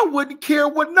 I wouldn't care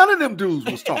what none of them dudes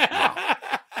was talking about.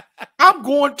 I'm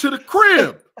going to the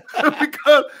crib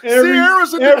because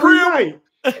Sierra's in the crib. Night.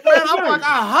 Man, I'm like,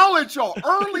 I holler at y'all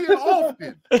early and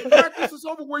often. Practice is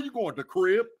over. Where you going? The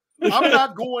crib. I'm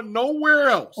not going nowhere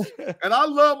else. And I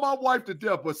love my wife to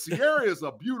death, but Sierra is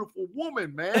a beautiful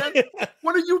woman, man.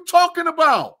 What are you talking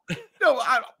about?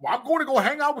 I'm going to go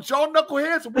hang out with y'all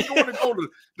knuckleheads, and we're going to go to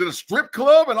the strip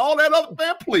club and all that other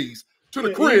man. Please, to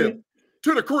the crib.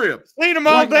 To the crib. Seen them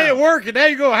all day at work, and now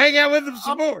you go hang out with them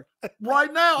some more.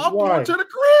 Right now, I'm going to the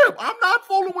crib. I'm not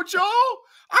fooling with y'all.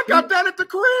 I got that at the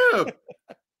crib.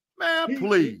 Man,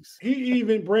 please. He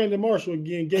even, Brandon Marshall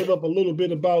again, gave up a little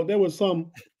bit about, there was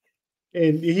some,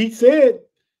 and he said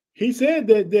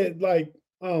that like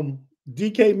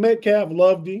DK Metcalf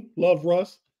loved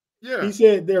Russ. Yeah. He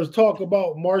said there's talk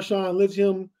about Marshawn Lynch.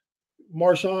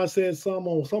 Marshawn said some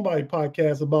on somebody's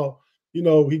podcast about,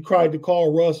 he tried to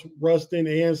call Russ. Russ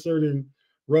didn't answer, and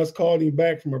Russ called him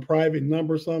back from a private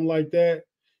number, something like that.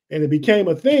 And it became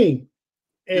a thing.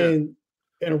 And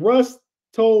Russ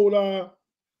told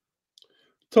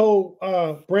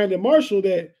Brandon Marshall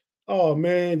that, oh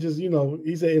man, just,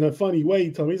 he said in a funny way,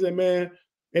 he told me, he said, man,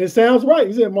 and it sounds right.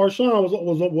 He said Marshawn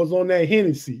was on that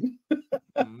Hennessy.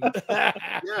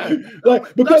 Yeah.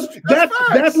 Like, because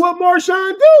that's what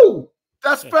Marshawn do.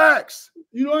 That's facts.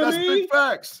 You know what I mean? That's big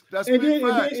facts. That's big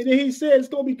facts. And then he said it's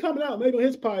gonna be coming out maybe on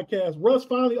his podcast. Russ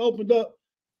finally opened up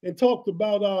and talked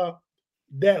about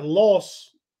that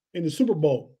loss in the Super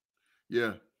Bowl.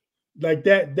 Yeah. Like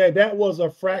that was a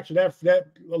fracture. That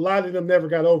a lot of them never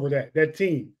got over that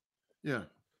team. Yeah.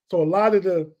 So a lot of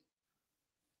the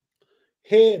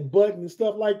headbutting and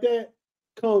stuff like that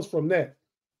comes from that.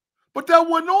 But that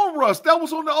wasn't on Russ. That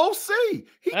was on the OC.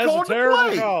 That's called the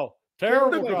play. Call.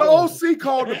 Terrible the call. The OC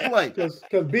called the play. Because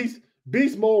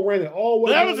Beast Mode ran it all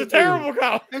way. That was a terrible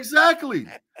call. Exactly.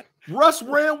 Russ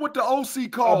ran with the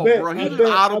OC call, bro. He didn't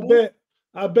audible.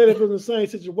 I bet if it was the same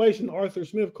situation, Arthur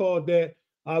Smith called that.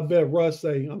 I bet Russ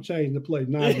say, I'm changing the play.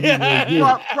 Now,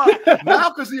 right. Now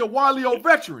because he's a wily old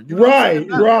veteran. You know right.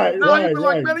 Now you be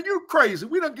like, man, are you crazy?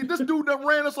 We don't get this dude that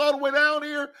ran us all the way down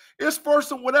here. It's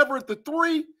first and whatever at the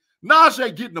 3.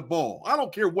 Najee getting the ball. I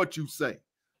don't care what you say.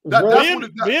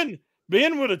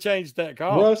 Ben would have changed that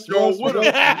call. Russ would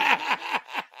have.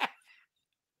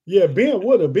 Yeah, Ben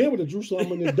would have drew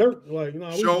something in the dirt. Like,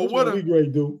 we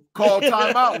great, dude. Called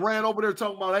timeout, ran over there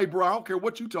talking about, hey, bro, I don't care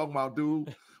what you talking about,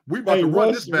 dude. We about to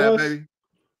run this bad, baby.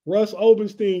 Russ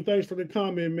Obenstein, thanks for the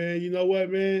comment, man. You know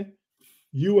what, man?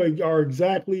 You are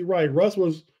exactly right. Russ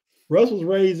was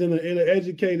raised in an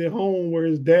educated home where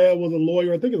his dad was a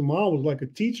lawyer. I think his mom was like a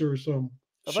teacher or something.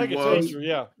 I think a teacher,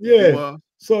 yeah. Yeah.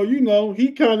 So,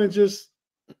 he kind of just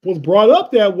was brought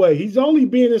up that way. He's only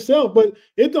being himself, but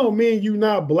it don't mean you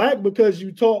not black because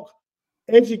you talk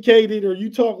educated or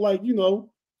you talk like, you're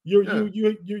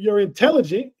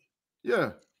intelligent.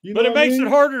 Yeah. But it makes it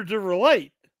harder to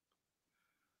relate.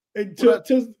 And to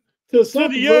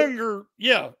the younger,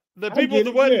 the people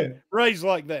that wasn't raised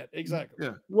like that. Exactly.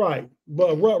 Yeah. Right.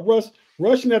 But Russ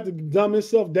shouldn't have to dumb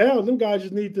himself down. Them guys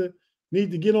just need to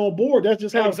get on board. That's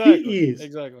just how he is.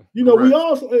 Exactly. We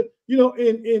also,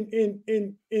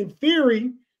 in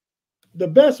theory, the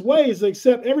best way is to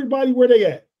accept everybody where they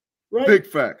at. Right. Big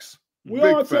facts. We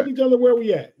all accept each other where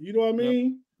we at. You know what I mean?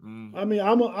 Yep. I mean,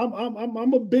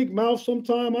 I'm a big mouth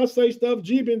sometimes. I say stuff.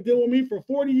 G been dealing with me for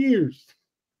 40 years.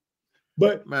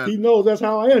 But he knows that's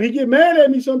how I am. He get mad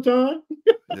at me sometimes.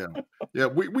 Yeah.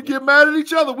 We get mad at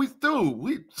each other. We do.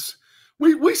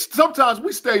 We sometimes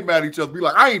we stay mad at each other. Be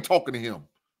like, I ain't talking to him.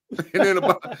 And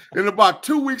then about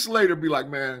 2 weeks later, be like,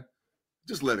 man,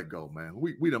 just let it go, man.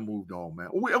 We done moved on, man.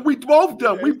 We both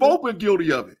done. We both been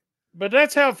guilty of it. But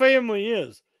that's how family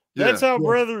is. That's how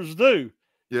brothers do.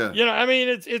 Yeah. I mean,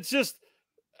 it's just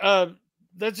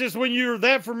that's just when you're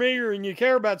that familiar and you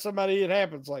care about somebody, it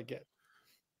happens like that.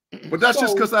 But that's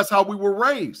just because that's how we were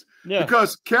raised. Yeah.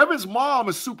 Because Kevin's mom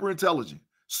is super intelligent,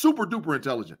 super duper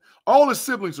intelligent. All his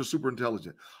siblings are super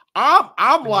intelligent.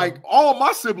 I'm like, all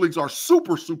my siblings are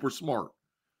super, super smart,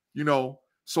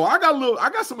 So I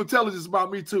got some intelligence about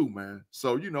me too, man.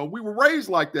 So, we were raised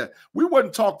like that. We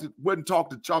wasn't taught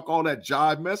to chalk all that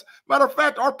jive mess. Matter of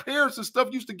fact, our parents and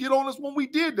stuff used to get on us when we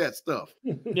did that stuff.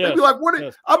 They'd be like,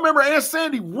 I remember Aunt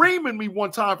Sandy reaming me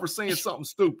one time for saying something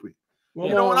stupid.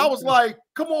 And I was like,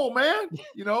 come on, man.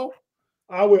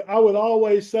 I would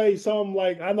always say something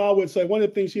like, I know I would say one of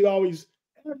the things she'd always,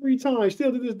 every time,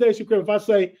 still to this day, she if I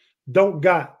say, don't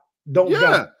got.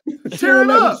 Tear it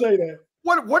up. Say that.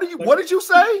 What did you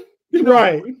say?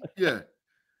 Right. Yeah.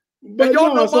 But and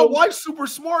y'all know my wife's super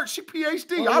smart. She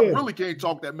PhD. I really can't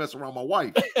talk that mess around my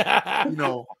wife.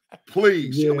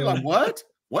 Please. She'll be like, what?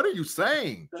 What are you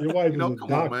saying? Your wife is a come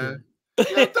doctor. on, man.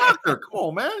 Yeah, doctor. Come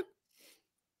on, man.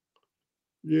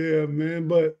 Yeah, man.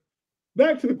 But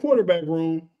back to the quarterback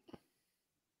room.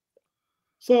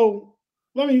 So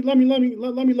let me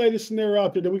lay this scenario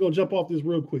out there. Then we're gonna jump off this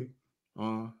real quick.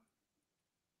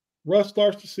 Russ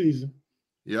starts the season.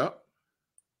 Yep.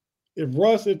 If the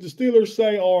Steelers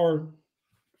say are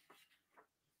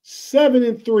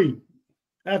 7-3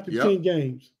 after 10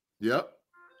 games. Yep.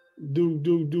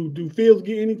 Do Fields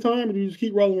get any time, or do you just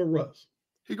keep rolling with Russ?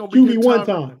 He gonna be QB one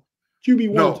time. QB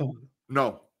one time.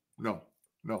 No.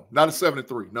 Not a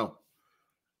 7-3. No.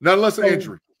 Not unless an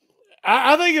injury.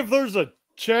 I think if there's a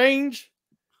change,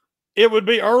 it would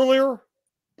be earlier.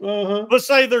 Let's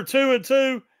say they're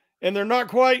 2-2 and they're not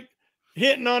quite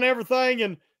hitting on everything,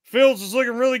 and Fields is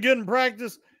looking really good in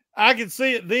practice. I can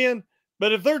see it then.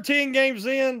 But if they're 10 games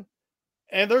in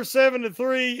and they're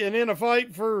 7-3 and in a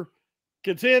fight for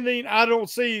contending, I don't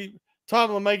see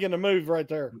Tomlin making a move right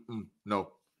there.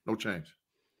 No change.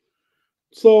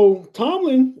 So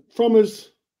Tomlin, from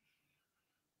his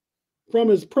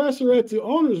presser at the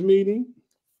owners meeting,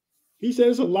 he said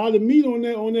there's a lot of meat on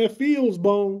that Fields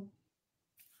bone.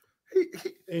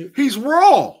 He's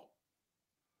raw.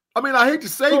 I mean, I hate to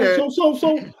say that.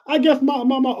 So I guess my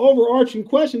overarching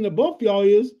question to both y'all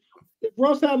is: if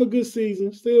Russ have a good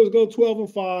season, Steelers go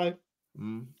 12-5,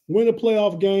 win a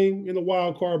playoff game in the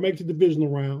wild card, make the divisional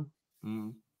round.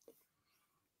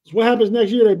 So what happens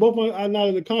next year? They both are not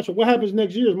in the contract. What happens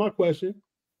next year is my question.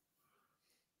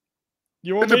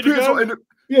 You want me to go?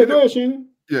 Yeah, go ahead, Shannon.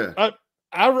 Yeah.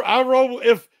 I roll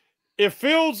if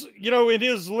Fields, in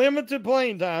his limited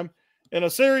playing time and a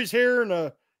series here and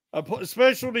a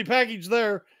specialty package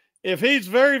there, if he's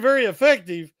very, very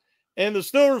effective and the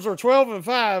Steelers are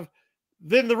 12-5,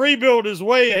 then the rebuild is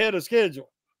way ahead of schedule.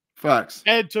 Facts.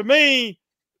 And to me,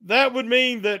 that would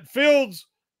mean that Fields,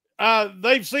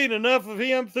 they've seen enough of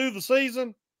him through the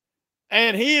season,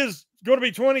 and he is going to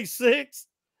be 26,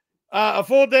 a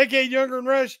full decade younger than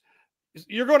Rush.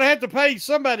 You're going to have to pay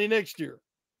somebody next year.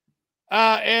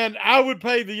 And I would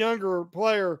pay the younger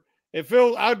player.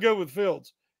 I'd go with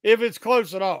Fields if it's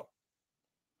close at all.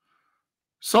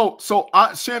 So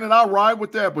Shannon, I ride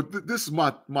with that, but this is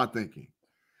my thinking.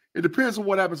 It depends on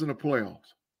what happens in the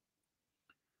playoffs.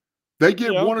 They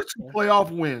get one or two playoff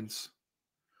wins.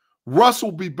 Russ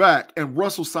will be back, and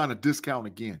Russ will sign a discount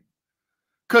again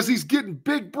because he's getting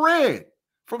big bread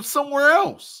from somewhere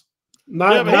else. He'd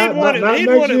want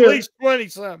at least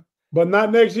 20-something. But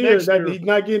not next year. He's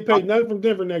not getting paid nothing from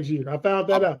Denver next year. I found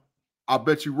that out. I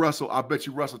bet you Russell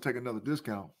take another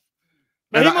discount.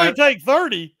 But he might take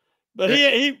 30, but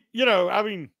he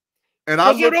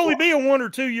because it'd only be a 1 or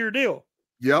 2 year deal.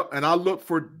 Yep, and I look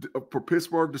for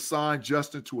Pittsburgh to sign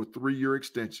Justin to a 3-year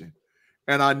extension,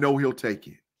 and I know he'll take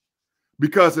it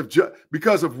because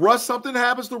if Russ, something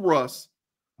happens to Russ,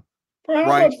 for how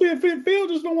much Phil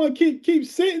just don't want to keep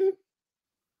sitting.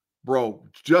 Bro,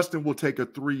 Justin will take a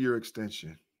 3-year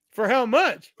extension. For how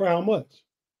much? For how much?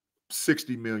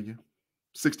 $60 million,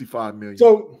 $65 million.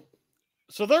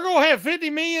 So they're gonna have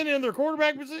 $50 million in their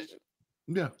quarterback position?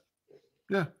 Yeah.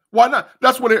 Why not?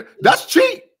 That's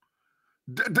cheap.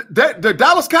 The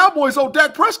Dallas Cowboys owe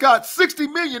Dak Prescott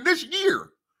 $60 million this year.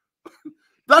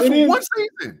 That's for one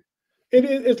season.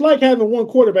 It's like having one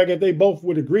quarterback if they both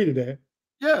would agree to that.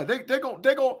 Yeah, they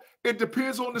go. It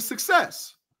depends on the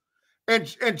success. And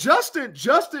Justin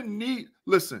needs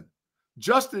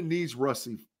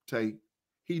Russie, Tate.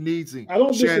 He needs him. I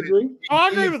don't disagree. I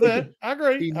agree with that. I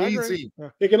agree. He needs him.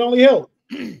 It can only help.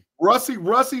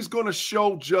 Russie's going to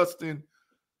show Justin.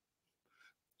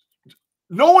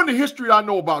 Knowing the history I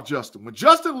know about Justin, when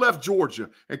Justin left Georgia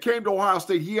and came to Ohio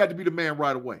State, he had to be the man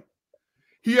right away.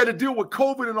 He had to deal with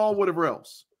COVID and all whatever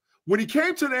else. When he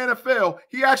came to the NFL,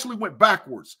 he actually went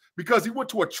backwards because he went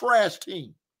to a trash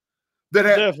team that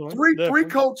had three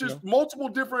coaches, multiple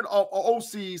different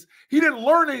OCs. He didn't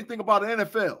learn anything about the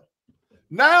NFL.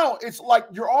 Now it's like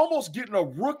you're almost getting a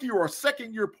rookie or a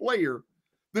second-year player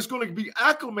that's going to be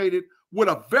acclimated with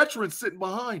a veteran sitting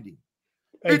behind him.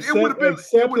 It would have been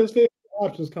his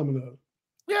options coming up.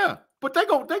 Yeah, but they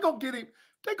gonna get him.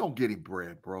 They gonna get him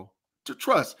bread, bro. To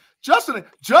trust Justin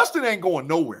ain't going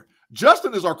nowhere.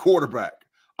 Justin is our quarterback.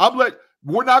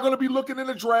 We're not going to be looking in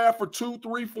the draft for 2,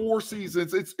 3, 4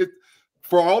 seasons. It's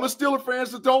for all the Steelers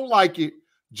fans that don't like it.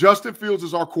 Justin Fields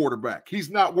is our quarterback.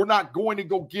 We're not going to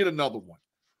go get another one.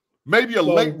 Maybe a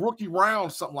late rookie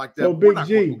round, something like that. We're not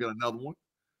going to get another one.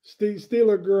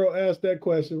 Steeler girl asked that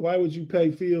question. Why would you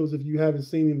pay Fields if you haven't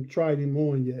seen him tried him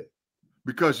on yet?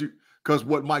 Because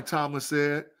what Mike Tomlin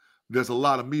said, there's a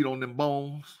lot of meat on them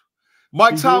bones.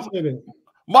 Mike Tomlin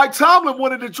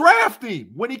wanted to draft him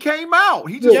when he came out.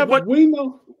 But we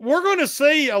know we're going to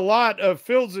see a lot of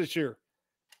Fields this year.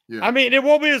 Yeah. I mean, it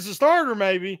won't be as a starter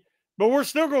maybe, but we're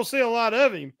still going to see a lot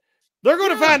of him. They're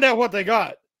going to find out what they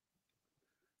got.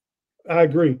 I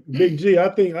agree. Big G. I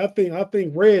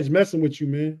think Red's messing with you,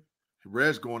 man.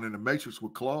 Red's going in the Matrix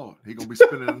with Claude. He gonna be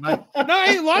spending the night. No,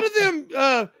 hey, a lot of them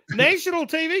national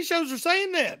TV shows are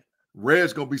saying that.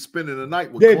 Red's gonna be spending the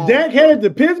night with That Claude. Dak headed to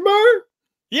Pittsburgh?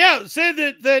 Yeah, said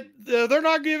that they're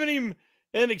not giving him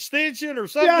an extension or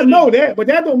something. Yeah, I know that, but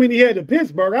that don't mean he had to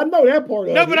Pittsburgh. I know that part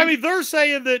of it. No, but I mean, they're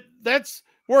saying that that's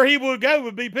where he would go,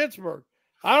 would be Pittsburgh.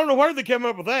 I don't know where they come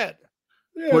up with that.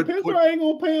 Yeah, Pittsburgh ain't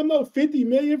gonna pay him no $50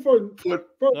 million for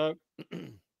no.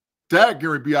 Dak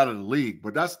gonna be out of the league,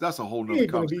 but that's a whole nother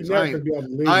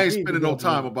conversation. I ain't spending no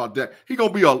time about Dak. He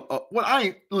gonna be well, I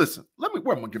ain't listen. Where am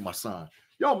I gonna get my sign?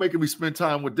 Y'all making me spend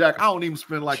time with Dak. I don't even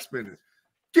spend it.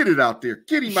 Get it out there.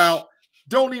 Get him out.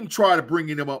 Don't even try to bring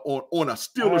him up on a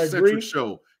Steelers-centric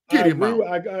show. Get him out.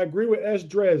 I agree with S.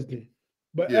 Dresden.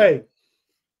 But hey,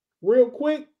 real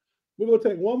quick, we're going to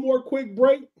take one more quick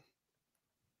break.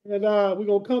 And we're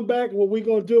going to come back. And what we're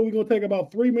going to do, we're going to take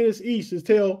about 3 minutes each to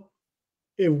tell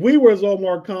if we were as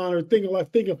Omar Khan or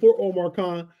thinking for Omar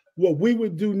Khan, what we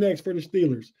would do next for the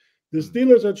Steelers. The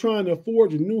Steelers are trying to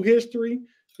forge a new history.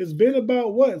 It's been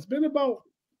about what? It's been about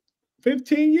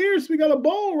 15 years. We got a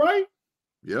bowl, right?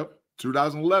 Yep.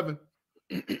 2011.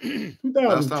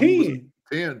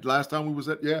 2010. Last time we was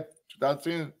at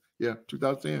 2010. Yeah,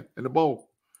 2010 in the bowl.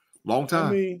 Long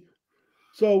time. I mean,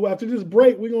 so after this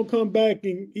break, we're gonna come back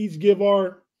and each give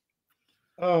our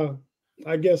I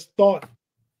guess thought.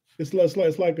 It's like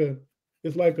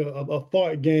a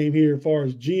thought game here as far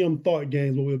as GM thought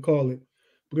games, what we'll call it.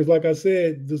 Because like I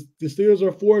said, the Steelers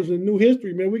are forging a new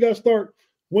history, man. We gotta start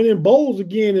winning bowls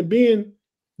again and being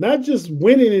not just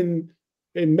winning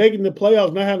and making the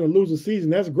playoffs, not having a losing season.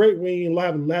 That's great. We ain't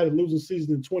haven't had a losing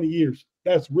season in 20 years.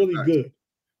 That's really good.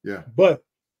 Yeah. But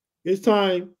it's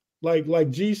time, like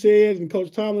G said and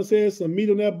Coach Tomlin said, some meat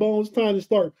on that bone. It's time to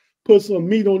start put some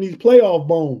meat on these playoff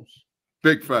bones.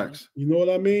 Big facts. You know what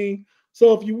I mean?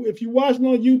 So if you watching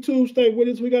on YouTube, stay with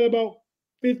us. We got about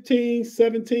 15,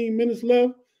 17 minutes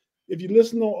left. If you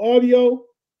listen on audio,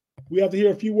 we have to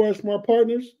hear a few words from our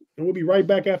partners, and we'll be right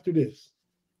back after this.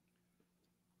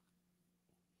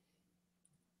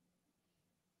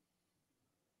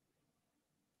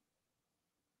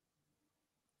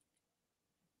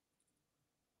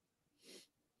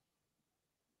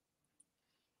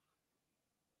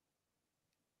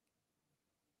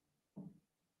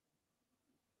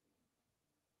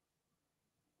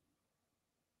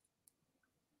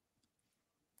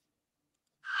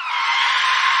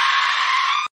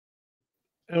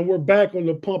 And we're back on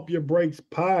the Pump Your Brakes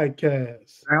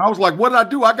podcast. And I was like, what did I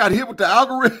do? I got hit with the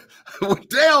algorithm.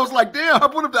 Damn, I was like, damn, I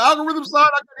put up the algorithm sign. I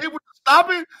got hit with the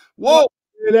stopping. Whoa.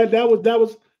 Yeah,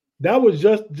 that was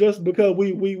just because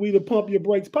we the Pump Your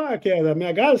Brakes podcast. I mean,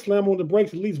 I gotta slam on the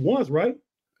brakes at least once, right?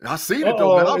 I seen it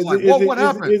though, man. I was like, whoa, what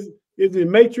happened? Is it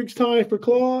Matrix time for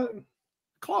Claude?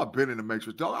 Claude been in the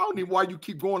Matrix, dog. I don't know why you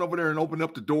keep going over there and open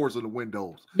up the doors and the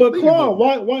windows. But Claude,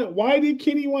 why did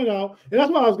Kenny went out? And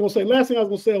that's what I was gonna say. Last thing I was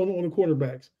gonna say on the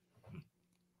quarterbacks.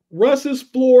 Russ's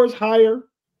floor is higher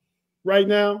right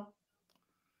now,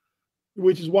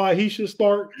 which is why he should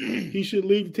start. He should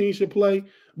lead the team, should play.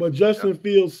 But Justin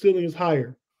Fields' ceiling is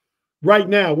higher right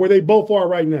now, where they both are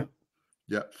right now.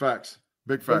 Yeah, facts.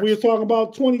 Big facts. We were talking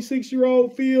about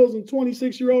 26-year-old Fields and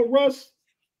 26-year-old Russ.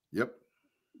 Yep.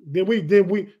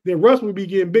 Then Russ would be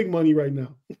getting big money right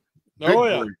now.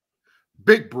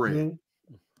 Big bread.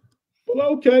 Mm-hmm. Well,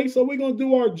 okay, so we're gonna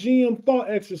do our GM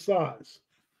thought exercise.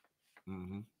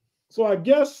 Mm-hmm. So I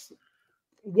guess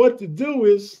what to do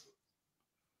is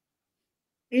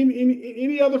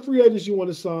any other free agents you want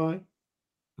to sign,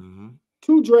 2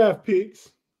 draft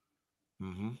picks,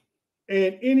 and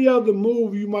any other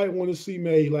move you might want to see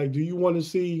made. Like, do you want to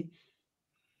see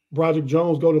Broderick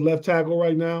Jones go to left tackle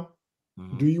right now?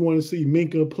 Do you want to see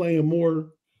Minka playing more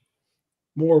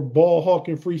ball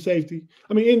hawking free safety?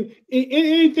 I mean, in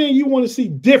anything you want to see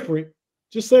different,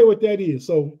 just say what that is.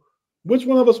 So, which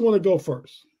one of us want to go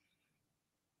first?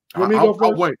 You want me to go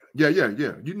first? I'll wait. Yeah.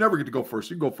 You never get to go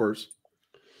first. You go first.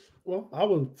 Well, I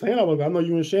was saying I know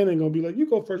you and Shannon gonna be like, you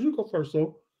go first.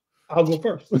 So I'll go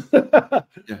first.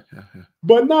 Yeah.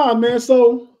 But nah, man.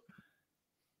 So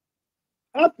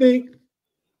I think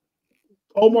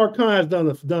Omar Khan has done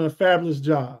a fabulous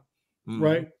job,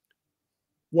 right?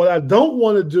 What I don't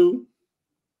want to do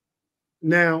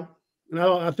now, and I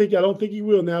don't think he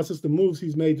will now since the moves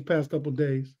he's made the past couple of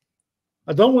days.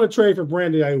 I don't want to trade for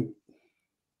Brandon Ayuk.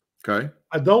 Okay.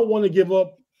 I don't want to give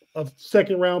up a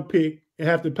second-round pick and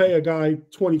have to pay a guy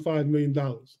 $25 million.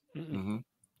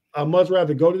 I'd much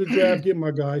rather go to the draft, get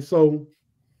my guy. So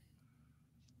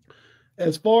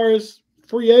as far as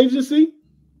free agency,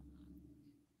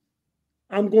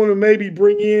 I'm going to maybe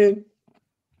bring in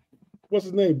what's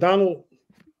his name? Donald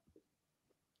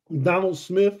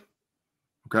Smith,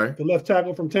 Okay. the left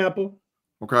tackle from Tampa.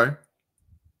 Okay.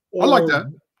 I like that.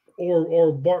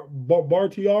 Or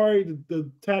Bartiari,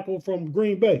 the tackle from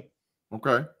Green Bay.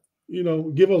 Okay. You know,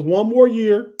 give us one more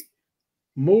year.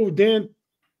 Move Dan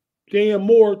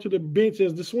Moore to the bench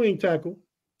as the swing tackle.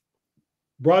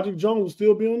 Broderick Jones will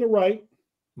still be on the right.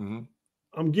 Mm-hmm.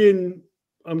 I'm getting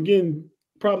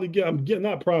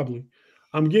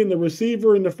the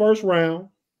receiver in the first round.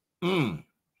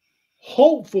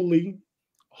 Hopefully,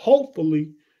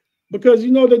 because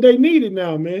you know that they need it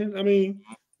now, man. I mean,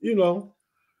 you know,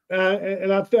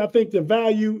 and I think the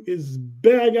value is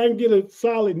big. I can get a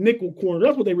solid nickel corner.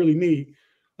 That's what they really need.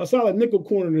 A solid nickel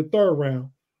corner in the third round.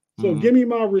 So give me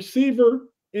my receiver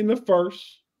in the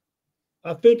first.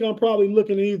 I think I'm probably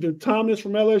looking at either Thomas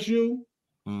from LSU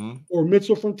or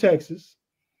Mitchell from Texas.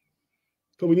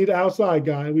 So we need an outside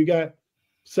guy. We got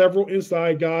several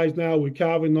inside guys now with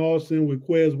Calvin Austin, with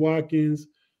Quez Watkins.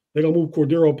 They're gonna move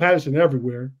Cordero Patterson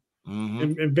everywhere,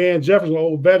 and Van Jefferson, an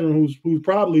old veteran who's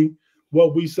probably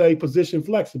what we say position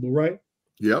flexible, right?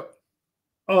 Yep.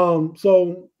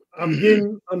 So I'm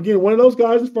getting one of those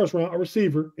guys in the first round, a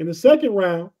receiver. In the second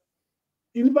round,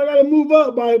 even if I got to move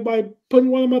up by putting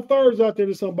one of my thirds out there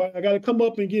to somebody, I got to come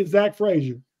up and get Zach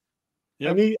Frazier.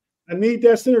 Yep. I need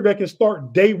that center that can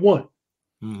start day one.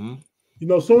 You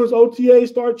know, as soon as OTA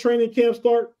start, training camp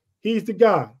start, he's the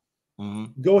guy.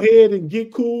 Go ahead and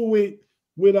get cool with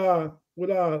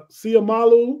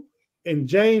Siamalu and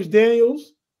James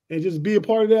Daniels and just be a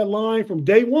part of that line from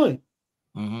day one.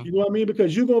 You know what I mean?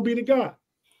 Because you're gonna be the guy.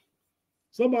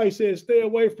 Somebody said stay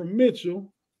away from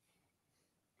Mitchell.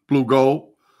 Blue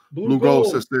Gold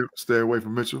says stay away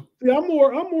from Mitchell. Yeah, I'm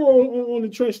more on the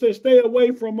train. Stay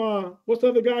away from what's the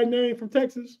other guy name from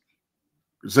Texas?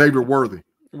 Xavier Worthy.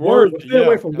 Stay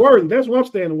away from Worthy. That's what I'm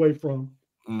staying away from.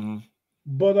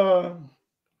 But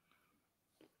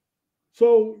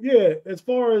so yeah, as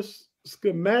far as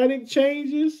schematic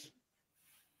changes,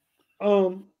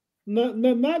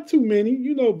 not too many.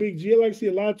 You know, Big G. I like to see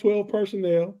a lot of 12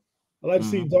 personnel. I like to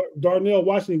see Darnell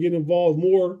Washington get involved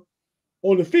more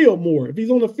on the field more. If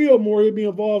he's on the field more, he'll be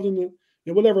involved in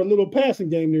whatever little passing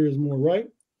game there is more, right?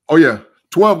 Oh yeah,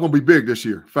 12 gonna be big this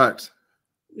year. Facts.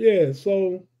 Yeah.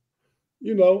 So,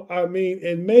 you know, I mean,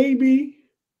 and maybe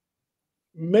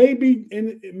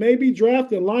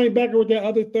draft a linebacker with that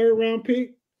other third round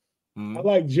pick. I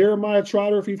like Jeremiah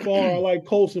Trotter if he falls. I like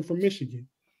Colson from Michigan.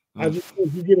 I just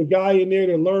think you get a guy in there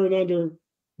to learn under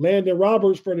Landon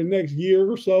Roberts for the next year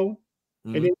or so,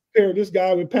 and then pair this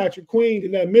guy with Patrick Queen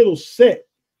in that middle set.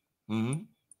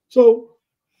 So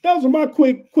those are my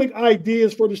quick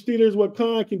ideas for the Steelers, what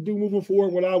Kahn can do moving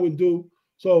forward, what I would do.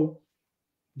 So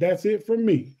that's it from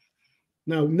me.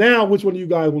 Now, which one do you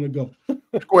guys want to go?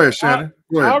 Go ahead, Shannon.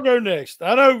 Go ahead. I'll go next.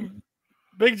 I know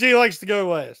Big G likes to go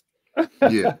last.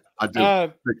 Yeah, I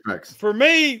do. Big facts. For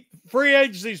me, free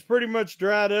agency's pretty much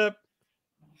dried up.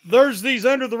 There's these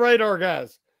under the radar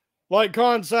guys like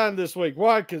Kahn signed this week,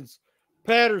 Watkins,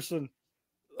 Patterson,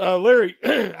 Larry.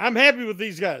 I'm happy with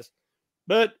these guys,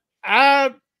 but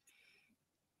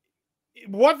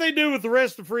what they do with the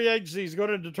rest of free agency is going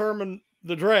to determine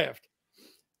the draft.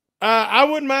 I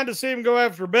wouldn't mind to see him go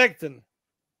after Becton.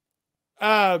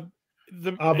 I've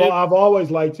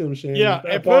always liked him, Shannon. Yeah,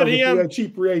 and put him a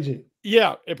cheap free agent.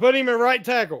 Yeah, and put him at right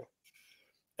tackle,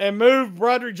 and move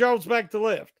Broderick Jones back to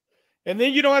left, and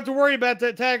then you don't have to worry about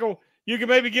that tackle. You can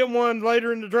maybe get one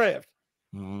later in the draft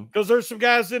because there's some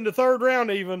guys in the third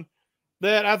round even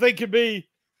that I think could be,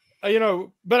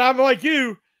 But I'm like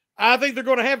you. I think they're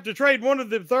going to have to trade one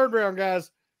of the third round guys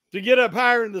to get up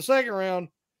higher in the second round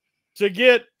to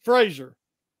get Frazier.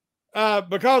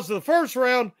 Because of the first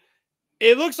round,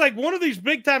 it looks like one of these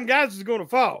big-time guys is going to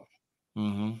fall.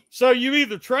 So you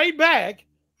either trade back.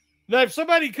 Now, if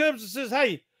somebody comes and says,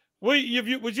 hey, would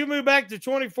you move back to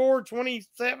 24,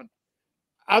 27?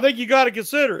 I think you got to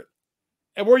consider it.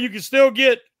 And where you can still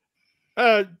get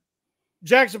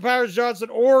Jackson Powers Johnson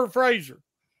or Frazier.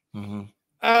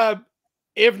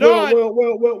 If not,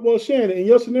 well, Shannon, in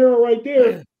your scenario right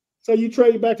there, so you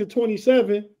trade back to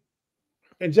 27,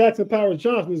 and Jackson Powers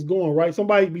Johnson is going right.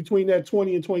 Somebody between that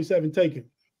 20 and 27 taken.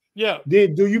 Yeah.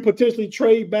 Then do you potentially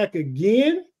trade back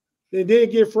again, and then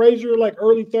get Frazier like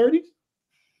early 30s?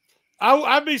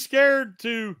 I'd be scared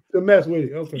to mess with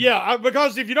it. Okay. Yeah,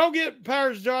 because if you don't get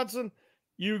Powers Johnson,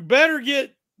 you better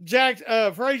get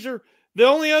Frazier. The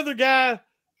only other guy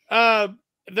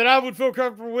that I would feel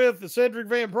comfortable with is Cedric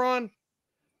Van Pron.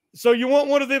 So you want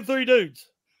one of them three dudes.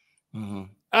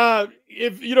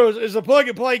 If is a plug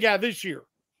and play guy this year.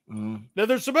 Now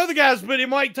there's some other guys, but it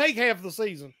might take half the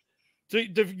season to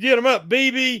get them up.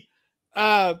 BB,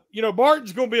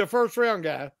 Barton's going to be a first-round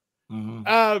guy.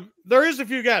 Mm-hmm. There is a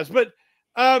few guys, but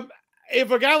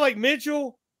if a guy like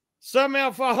Mitchell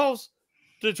somehow falls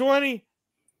to 20,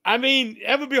 I mean,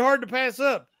 that would be hard to pass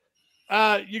up.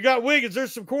 You got Wiggins.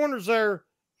 There's some corners there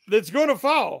that's going to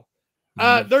fall.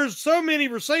 There's so many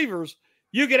receivers.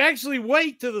 You could actually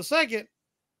wait to the second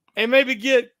and maybe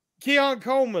get Keon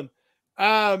Coleman,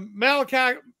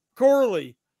 Malachi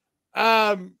Corley.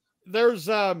 There's who's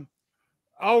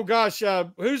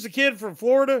the kid from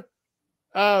Florida?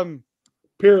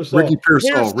 Pearsall. Ricky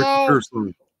Pearsall.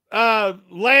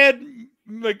 Ladd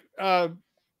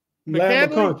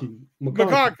McConkey.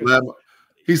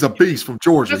 He's a beast from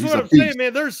Georgia. That's what I'm saying,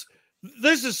 man. This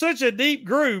is such a deep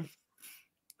group.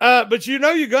 But you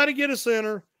got to get a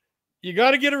center. You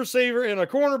got to get a receiver and a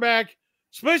cornerback,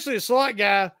 especially a slot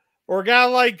guy or a guy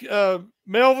like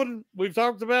Melvin we've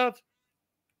talked about.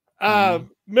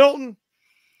 Milton,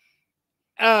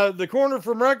 the corner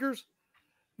from Rutgers.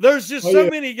 There's just so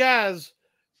many guys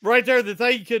right there that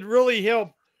they could really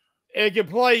help and can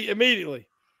play immediately.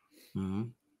 Mm-hmm.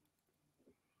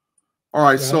 All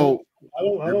right, so I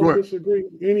don't disagree.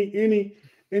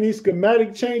 Any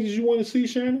schematic changes you want to see,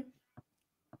 Shannon?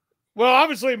 Well,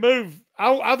 obviously move.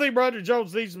 I think Roger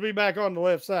Jones needs to be back on the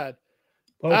left side.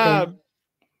 Okay.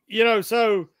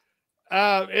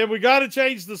 And we got to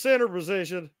change the center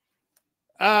position.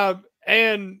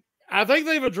 And I think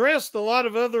they've addressed a lot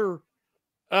of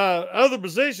other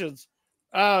positions.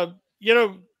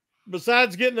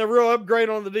 Besides getting a real upgrade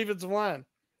on the defensive line.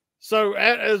 So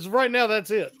as right now,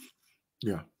 that's it.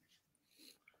 Yeah.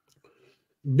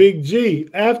 Big G,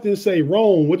 Afton say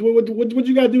Rome. What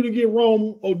you got to do to get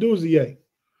Rome Oduzier?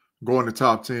 Go in the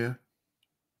top 10.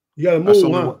 You got to move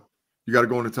on. You got to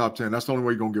go in the top 10. That's the only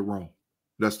way you're going to get Rome.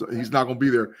 He's not going to be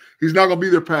there. He's not going to be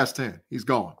there past 10. He's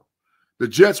gone. The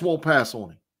Jets won't pass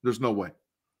on him. There's no way.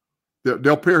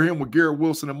 They'll pair him with Garrett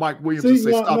Wilson and Mike Williams and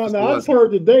say, stop this. I just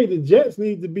heard today the Jets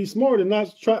need to be smart and not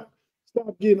stop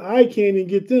getting eye candy and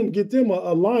get them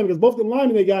a lineman, because both the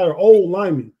linemen they got are old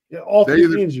linemen. They're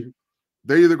often injured.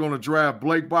 They're either going to draft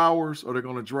Blake Bowers or they're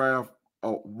going to draft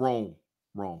Rome.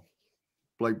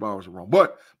 Blake Bowers or Rome.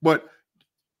 But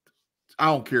I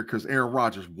don't care because Aaron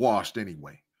Rodgers washed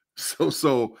anyway.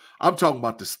 So I'm talking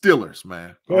about the Steelers,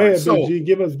 man. Go ahead, Big G.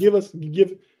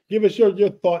 Give us your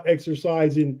thought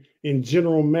exercise in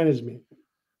general management.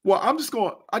 Well, I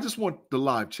just want the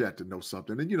live chat to know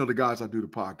something. And the guys I do the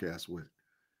podcast with.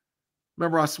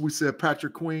 Remember we said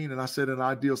Patrick Queen, and I said in an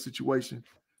ideal situation,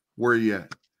 where he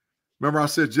at? Remember I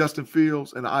said Justin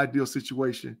Fields in an ideal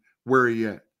situation, where he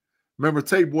at? Remember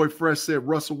Tate Boy Fresh said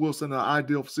Russell Wilson in an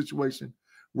ideal situation,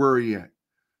 where he at?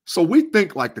 So we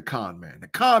think like the con man. The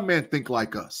con man think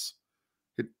like us.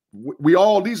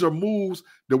 These are moves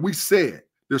that we said.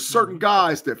 There's certain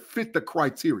guys that fit the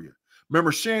criteria.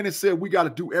 Remember Shannon said we got to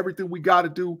do everything we got to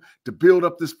do to build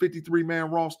up this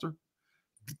 53-man roster.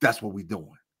 That's what we're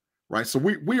doing, right? So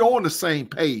we on the same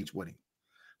page with him.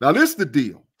 Now this is the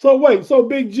deal. So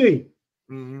Big G,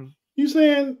 you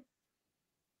saying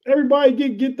everybody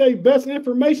get their best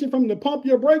information from the Pump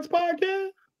Your Brakes podcast?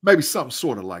 Maybe something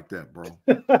sort of like that, bro.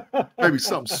 Maybe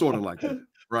something sort of like that,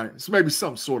 right? It's maybe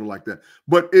something sort of like that.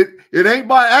 But it ain't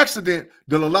by accident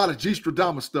that a lot of G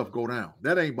Stradama stuff go down.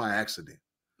 That ain't by accident.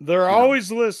 They're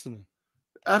always listening.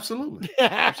 Absolutely.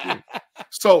 Absolutely.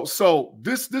 So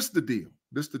this the deal.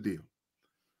 This the deal.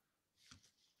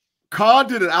 Kahn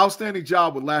did an outstanding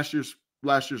job with last year's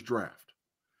draft.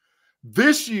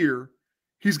 This year,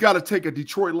 he's got to take a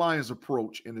Detroit Lions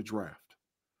approach in the draft.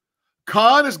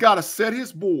 Kahn has got to set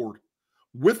his board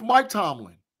with Mike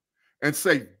Tomlin and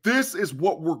say, this is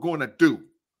what we're going to do.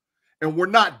 And we're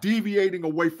not deviating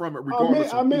away from it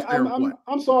regardless of who's there and what.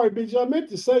 I'm sorry, BJ. I meant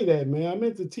to say that, man. I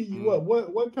meant to tee you up.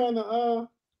 What kind of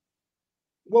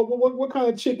what kind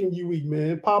of chicken you eat,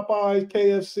 man? Popeyes,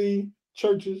 KFC,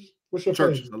 Churches? What's your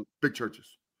Churches? favorite? Big Churches.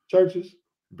 Churches?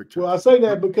 Big Churches. Well, I say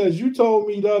that because you told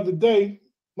me the other day,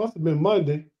 must have been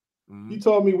Monday, you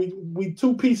told me we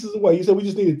 2 pieces away. You said we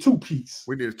just needed 2-piece.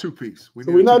 We need a 2-piece.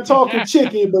 So we're not talking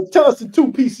chicken, but tell us the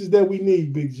 2 pieces that we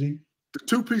need, Big G. The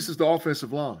 2 pieces, the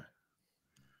offensive line.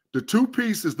 The 2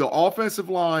 pieces, the offensive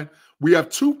line. We have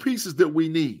 2 pieces that we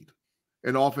need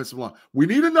in the offensive line. We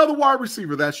need another wide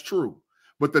receiver. That's true.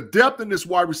 But the depth in this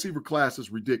wide receiver class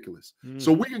is ridiculous.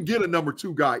 So we can get a number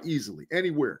 2 guy easily,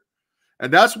 anywhere.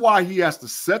 And that's why he has to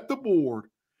set the board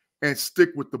and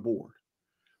stick with the board.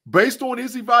 Based on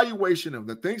his evaluation of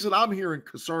the things that I'm hearing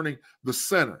concerning the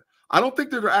center, I don't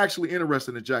think they're actually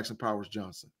interested in Jackson Powers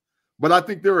Johnson. But I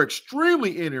think they're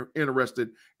extremely interested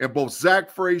in both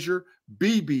Zach Frazier,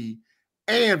 BB,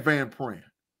 and Van Pran.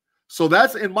 So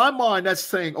that's, in my mind, that's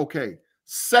saying, okay,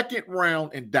 second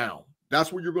round and down.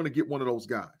 That's where you're going to get one of those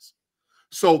guys.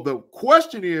 So the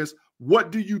question is,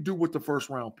 what do you do with the first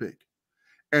round pick?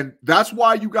 And that's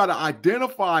why you got to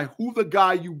identify who the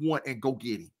guy you want and go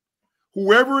get him.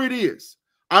 Whoever it is.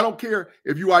 I don't care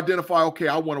if you identify, okay,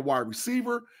 I want a wide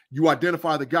receiver. You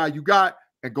identify the guy you got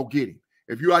and go get him.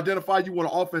 If you identify you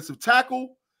want an offensive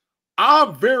tackle,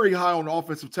 I'm very high on the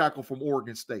offensive tackle from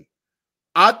Oregon State.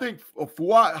 I think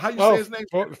how you say his name?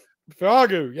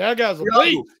 Fiago. Yeah, that guy's a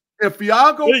beast. If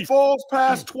Fiago falls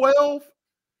past 12,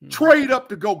 trade up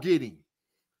to go get him.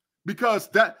 Because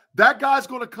that guy's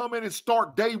going to come in and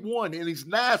start day one, and he's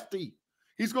nasty.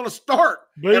 He's going to start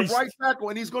at right tackle,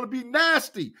 and he's going to be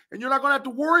nasty. And you're not going to have to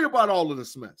worry about all of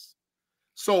this mess.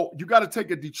 So you got to take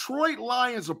a Detroit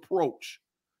Lions approach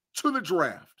to the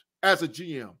draft as a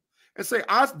GM and say,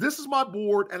 this is my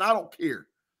board, and I don't care.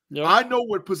 Yep. I know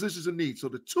what positions are need. So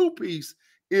the two-piece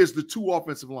is the two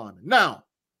offensive linemen. Now,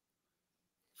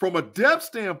 from a depth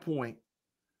standpoint,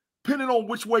 depending on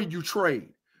which way you trade,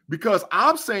 because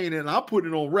I'm saying it and I'm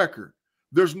putting it on record,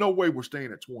 there's no way we're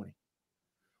staying at 20.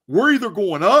 We're either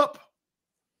going up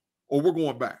or we're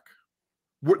going back.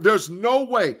 There's no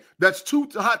way. That's too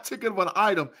hot ticket of an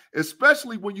item,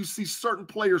 especially when you see certain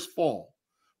players fall.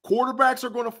 Quarterbacks are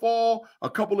going to fall. A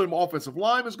couple of them offensive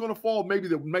linemen is going to fall.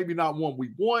 Maybe not one we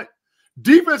want.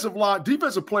 Defensive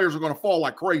players are going to fall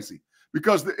like crazy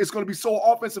because it's going to be so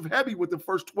offensive heavy with the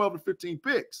first 12 to 15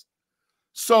 picks.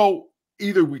 So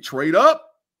either we trade up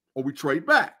or we trade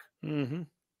back. Mm-hmm.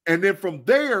 And then from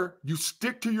there, you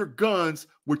stick to your guns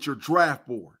with your draft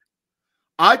board.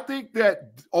 I think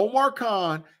that Omar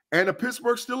Kahn and the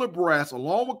Pittsburgh Steelers brass,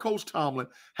 along with Coach Tomlin,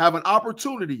 have an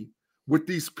opportunity with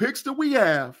these picks that we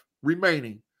have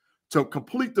remaining to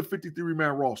complete the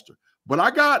 53-man roster. But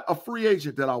I got a free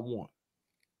agent that I want.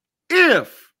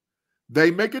 If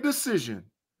they make a decision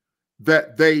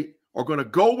that they are going to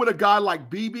go with a guy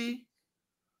like BB,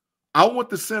 I want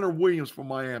the center Williams from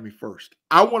Miami first.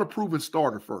 I want a proven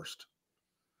starter first.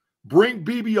 Bring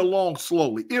BB along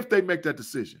slowly if they make that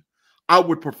decision. I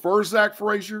would prefer Zach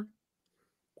Frazier.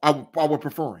 I would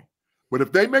prefer him. But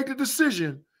if they make the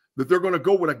decision that they're going to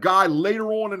go with a guy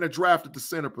later on in the draft at the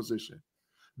center position,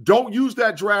 don't use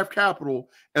that draft capital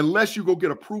unless you go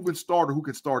get a proven starter who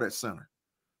can start at center.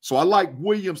 So I like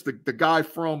Williams, the guy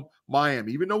from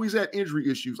Miami. Even though he's had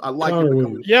injury issues, I like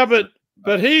him. Yeah,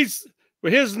 but he's –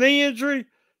 with his knee injury,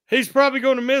 he's probably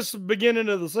going to miss the beginning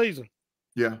of the season.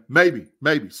 Yeah, maybe.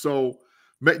 So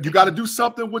you got to do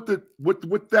something with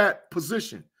that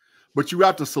position, but you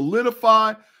have to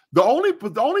solidify. The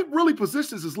only really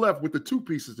positions is left with the two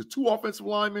pieces: the two offensive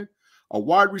linemen, a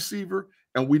wide receiver,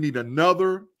 and we need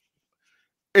another.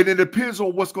 And it depends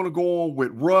on what's going to go on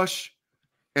with Rush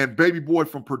and Baby Boy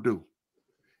from Purdue.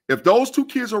 If those two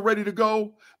kids are ready to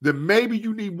go, then maybe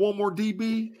you need one more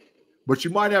DB. But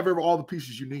you might have all the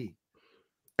pieces you need,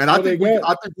 and I think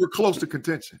we're close to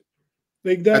contention.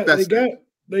 They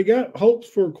got hopes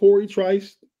for Corey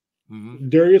Trice,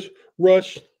 Darius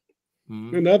Rush,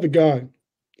 and the other guy,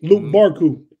 Luke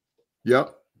Barku.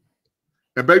 Yep,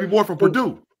 and Baby Boy from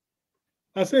Purdue.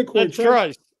 I said Corey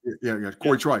Trice. Yeah,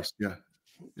 Corey Trice. Yeah.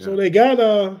 So they got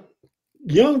all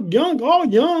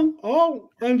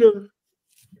under.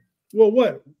 Well,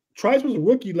 what? Trice was a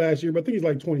rookie last year, but I think he's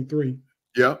like 23.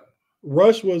 Yeah.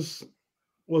 Rush was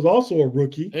also a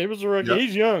rookie. He was a rookie. Yep.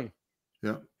 He's young.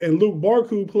 Yeah. And Luke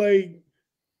Barku played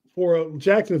for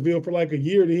Jacksonville for like a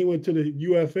year. Then he went to the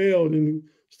UFL, and then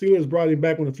Steelers brought him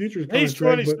back on a futures contract. He's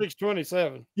 26,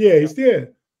 27. Yeah, he's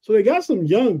there. So they got some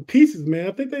young pieces, man.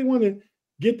 I think they want to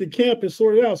get the camp and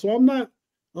sort it out. So I'm not,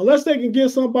 unless they can get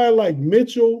somebody like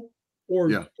Mitchell or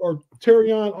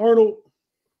Terrion Arnold,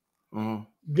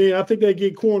 then I think they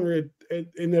get cornered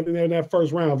in that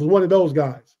first round. If it's one of those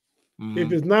guys.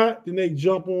 If it's not, then they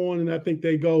jump on, and I think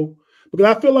they go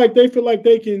because I feel like they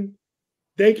can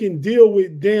deal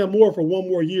with Dan Moore for one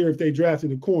more year if they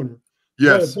drafted a corner.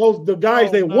 Yes, the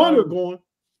guys they want are going.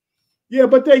 Yeah,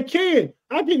 but they can.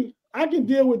 I can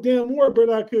deal with Dan Moore, but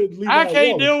I could leave. I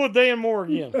can't deal with Dan Moore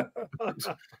again.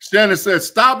 Shannon said,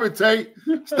 "Stop it, Tate.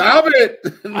 Stop it.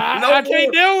 I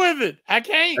can't deal with it. I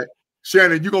can't." Hey,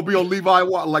 Shannon, you gonna be on Levi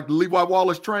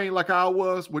Wallace train like I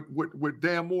was with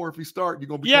Dan Moore if he start. You're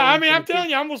gonna be I'm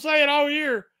telling you, I'm gonna say it all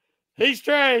year. He's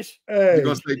trash. Hey, you're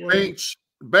gonna say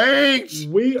bench.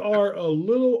 We are a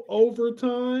little over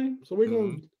time, so we're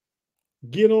gonna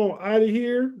get on out of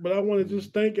here. But I want to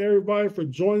just thank everybody for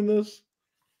joining us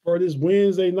for this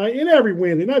Wednesday night and every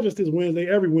Wednesday, not just this Wednesday,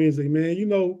 every Wednesday, man. You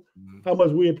know how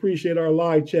much we appreciate our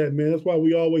live chat, man. That's why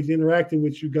we always interacting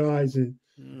with you guys and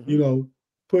you know,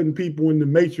 putting people in the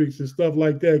matrix and stuff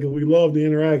like that because we love the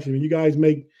interaction. And you guys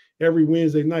make every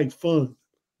Wednesday night fun.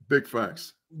 Big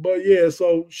facts. But yeah,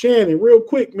 so Shannon, real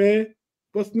quick, man,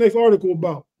 what's the next article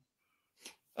about?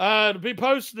 To be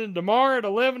posted tomorrow at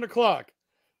 11 o'clock.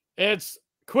 It's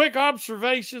quick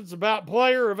observations about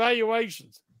player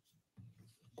evaluations.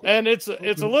 And it's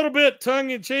a little bit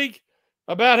tongue-in-cheek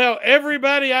about how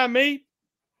everybody I meet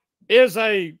is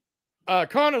a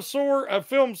connoisseur of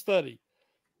film study.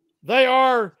 They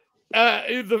are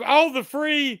all the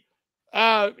free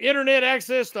internet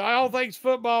access to all things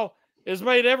football has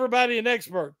made everybody an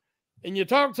expert. And you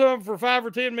talk to them for 5 or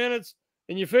 10 minutes,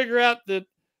 and you figure out that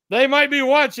they might be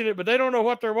watching it, but they don't know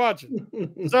what they're watching.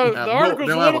 So the article's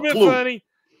a little bit funny,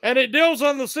 and it deals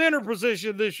on the center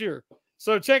position this year.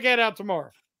 So check that out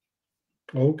tomorrow.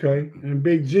 Okay. And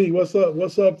Big G, what's up?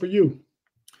 What's up for you?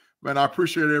 Man, I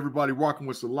appreciate everybody rocking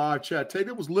with the live chat. Tate,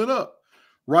 it was lit up.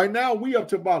 Right now, we up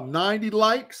to about 90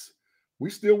 likes. We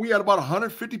had about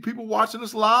 150 people watching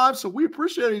us live, so we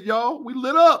appreciate it, y'all. We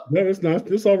lit up. No, it's not.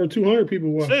 It's over 200 people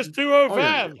watching. It says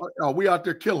 205. Oh, we out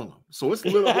there killing them. So it's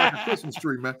lit up like a Christmas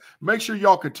tree, man. Make sure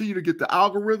y'all continue to get the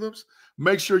algorithms.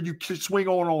 Make sure you swing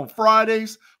on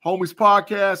Fridays. Homies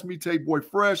Podcast, me, Tate Boy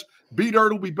Fresh.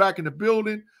 B-Dirt will be back in the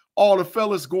building. All the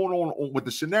fellas going on with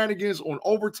the shenanigans on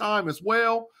overtime as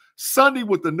well. Sunday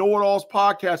with the Know-It-Alls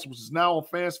podcast, which is now on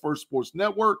Fans First Sports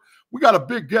Network. We got a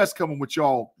big guest coming with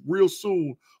y'all real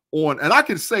soon on, and I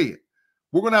can say it,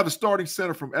 we're going to have the starting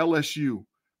center from LSU.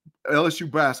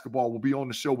 LSU basketball will be on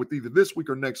the show with either this week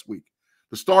or next week.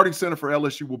 The starting center for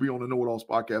LSU will be on the Know-It-Alls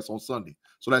podcast on Sunday.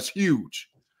 So that's huge.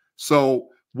 So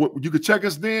you can check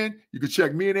us then. You can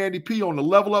check me and Andy P on the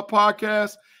Level Up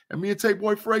podcast and me and Tate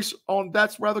Boy Fresh on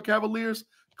That's Rather Cavaliers,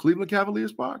 Cleveland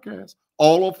Cavaliers podcast.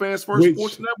 All on Fans First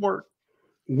Sports Network.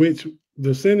 Which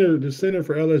the center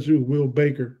for LSU, Will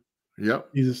Baker. Yep.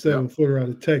 He's a 7-footer out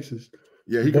of Texas.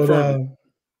 Yeah, he confirmed it.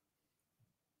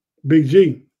 Big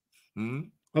G. Mm-hmm.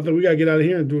 I think we gotta get out of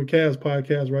here and do a Cavs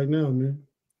podcast right now, man.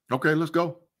 Okay, let's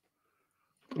go.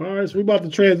 All right, so we're about to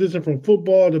transition from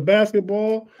football to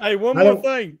basketball. Hey, one more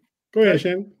thing. Go ahead,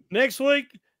 Shannon. Next week,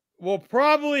 we'll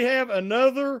probably have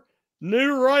another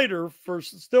new writer for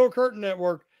Steel Curtain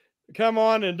Network come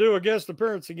on and do a guest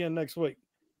appearance again next week.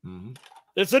 Mm-hmm.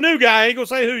 It's a new guy. I ain't gonna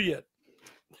say who yet.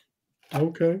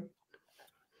 Okay.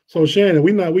 So Shannon,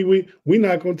 we not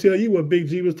gonna tell you what Big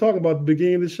G was talking about at the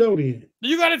beginning of the show then.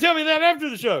 You got to tell me that after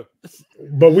the show.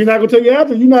 But we're not gonna tell you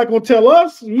after. You're not gonna tell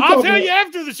us. I'll tell you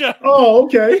after the show. Oh,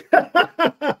 okay.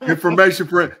 Information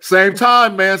for same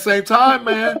time, man. Same time,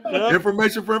 man. Yep.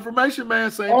 Information for information,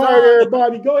 man. Same time. All right,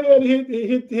 everybody, go ahead and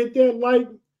hit that like.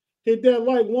 Hit that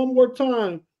like one more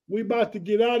time. We about to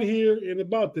get out of here in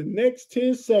about the next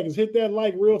 10 seconds. Hit that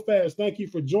like real fast. Thank you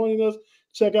for joining us.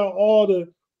 Check out all the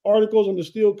articles on the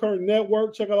Steel Curtain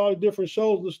Network. Check out all the different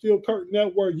shows on the Steel Curtain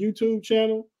Network YouTube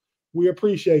channel. We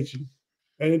appreciate you.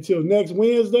 And until next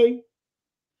Wednesday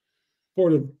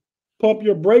for the Pump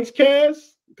Your Brakes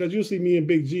cast, because you'll see me and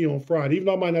Big G on Friday. Even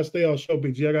though I might not stay on the show,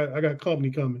 Big G, I got company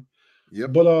coming.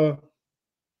 Yep. But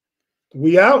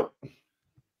we out.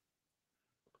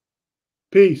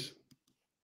 Peace.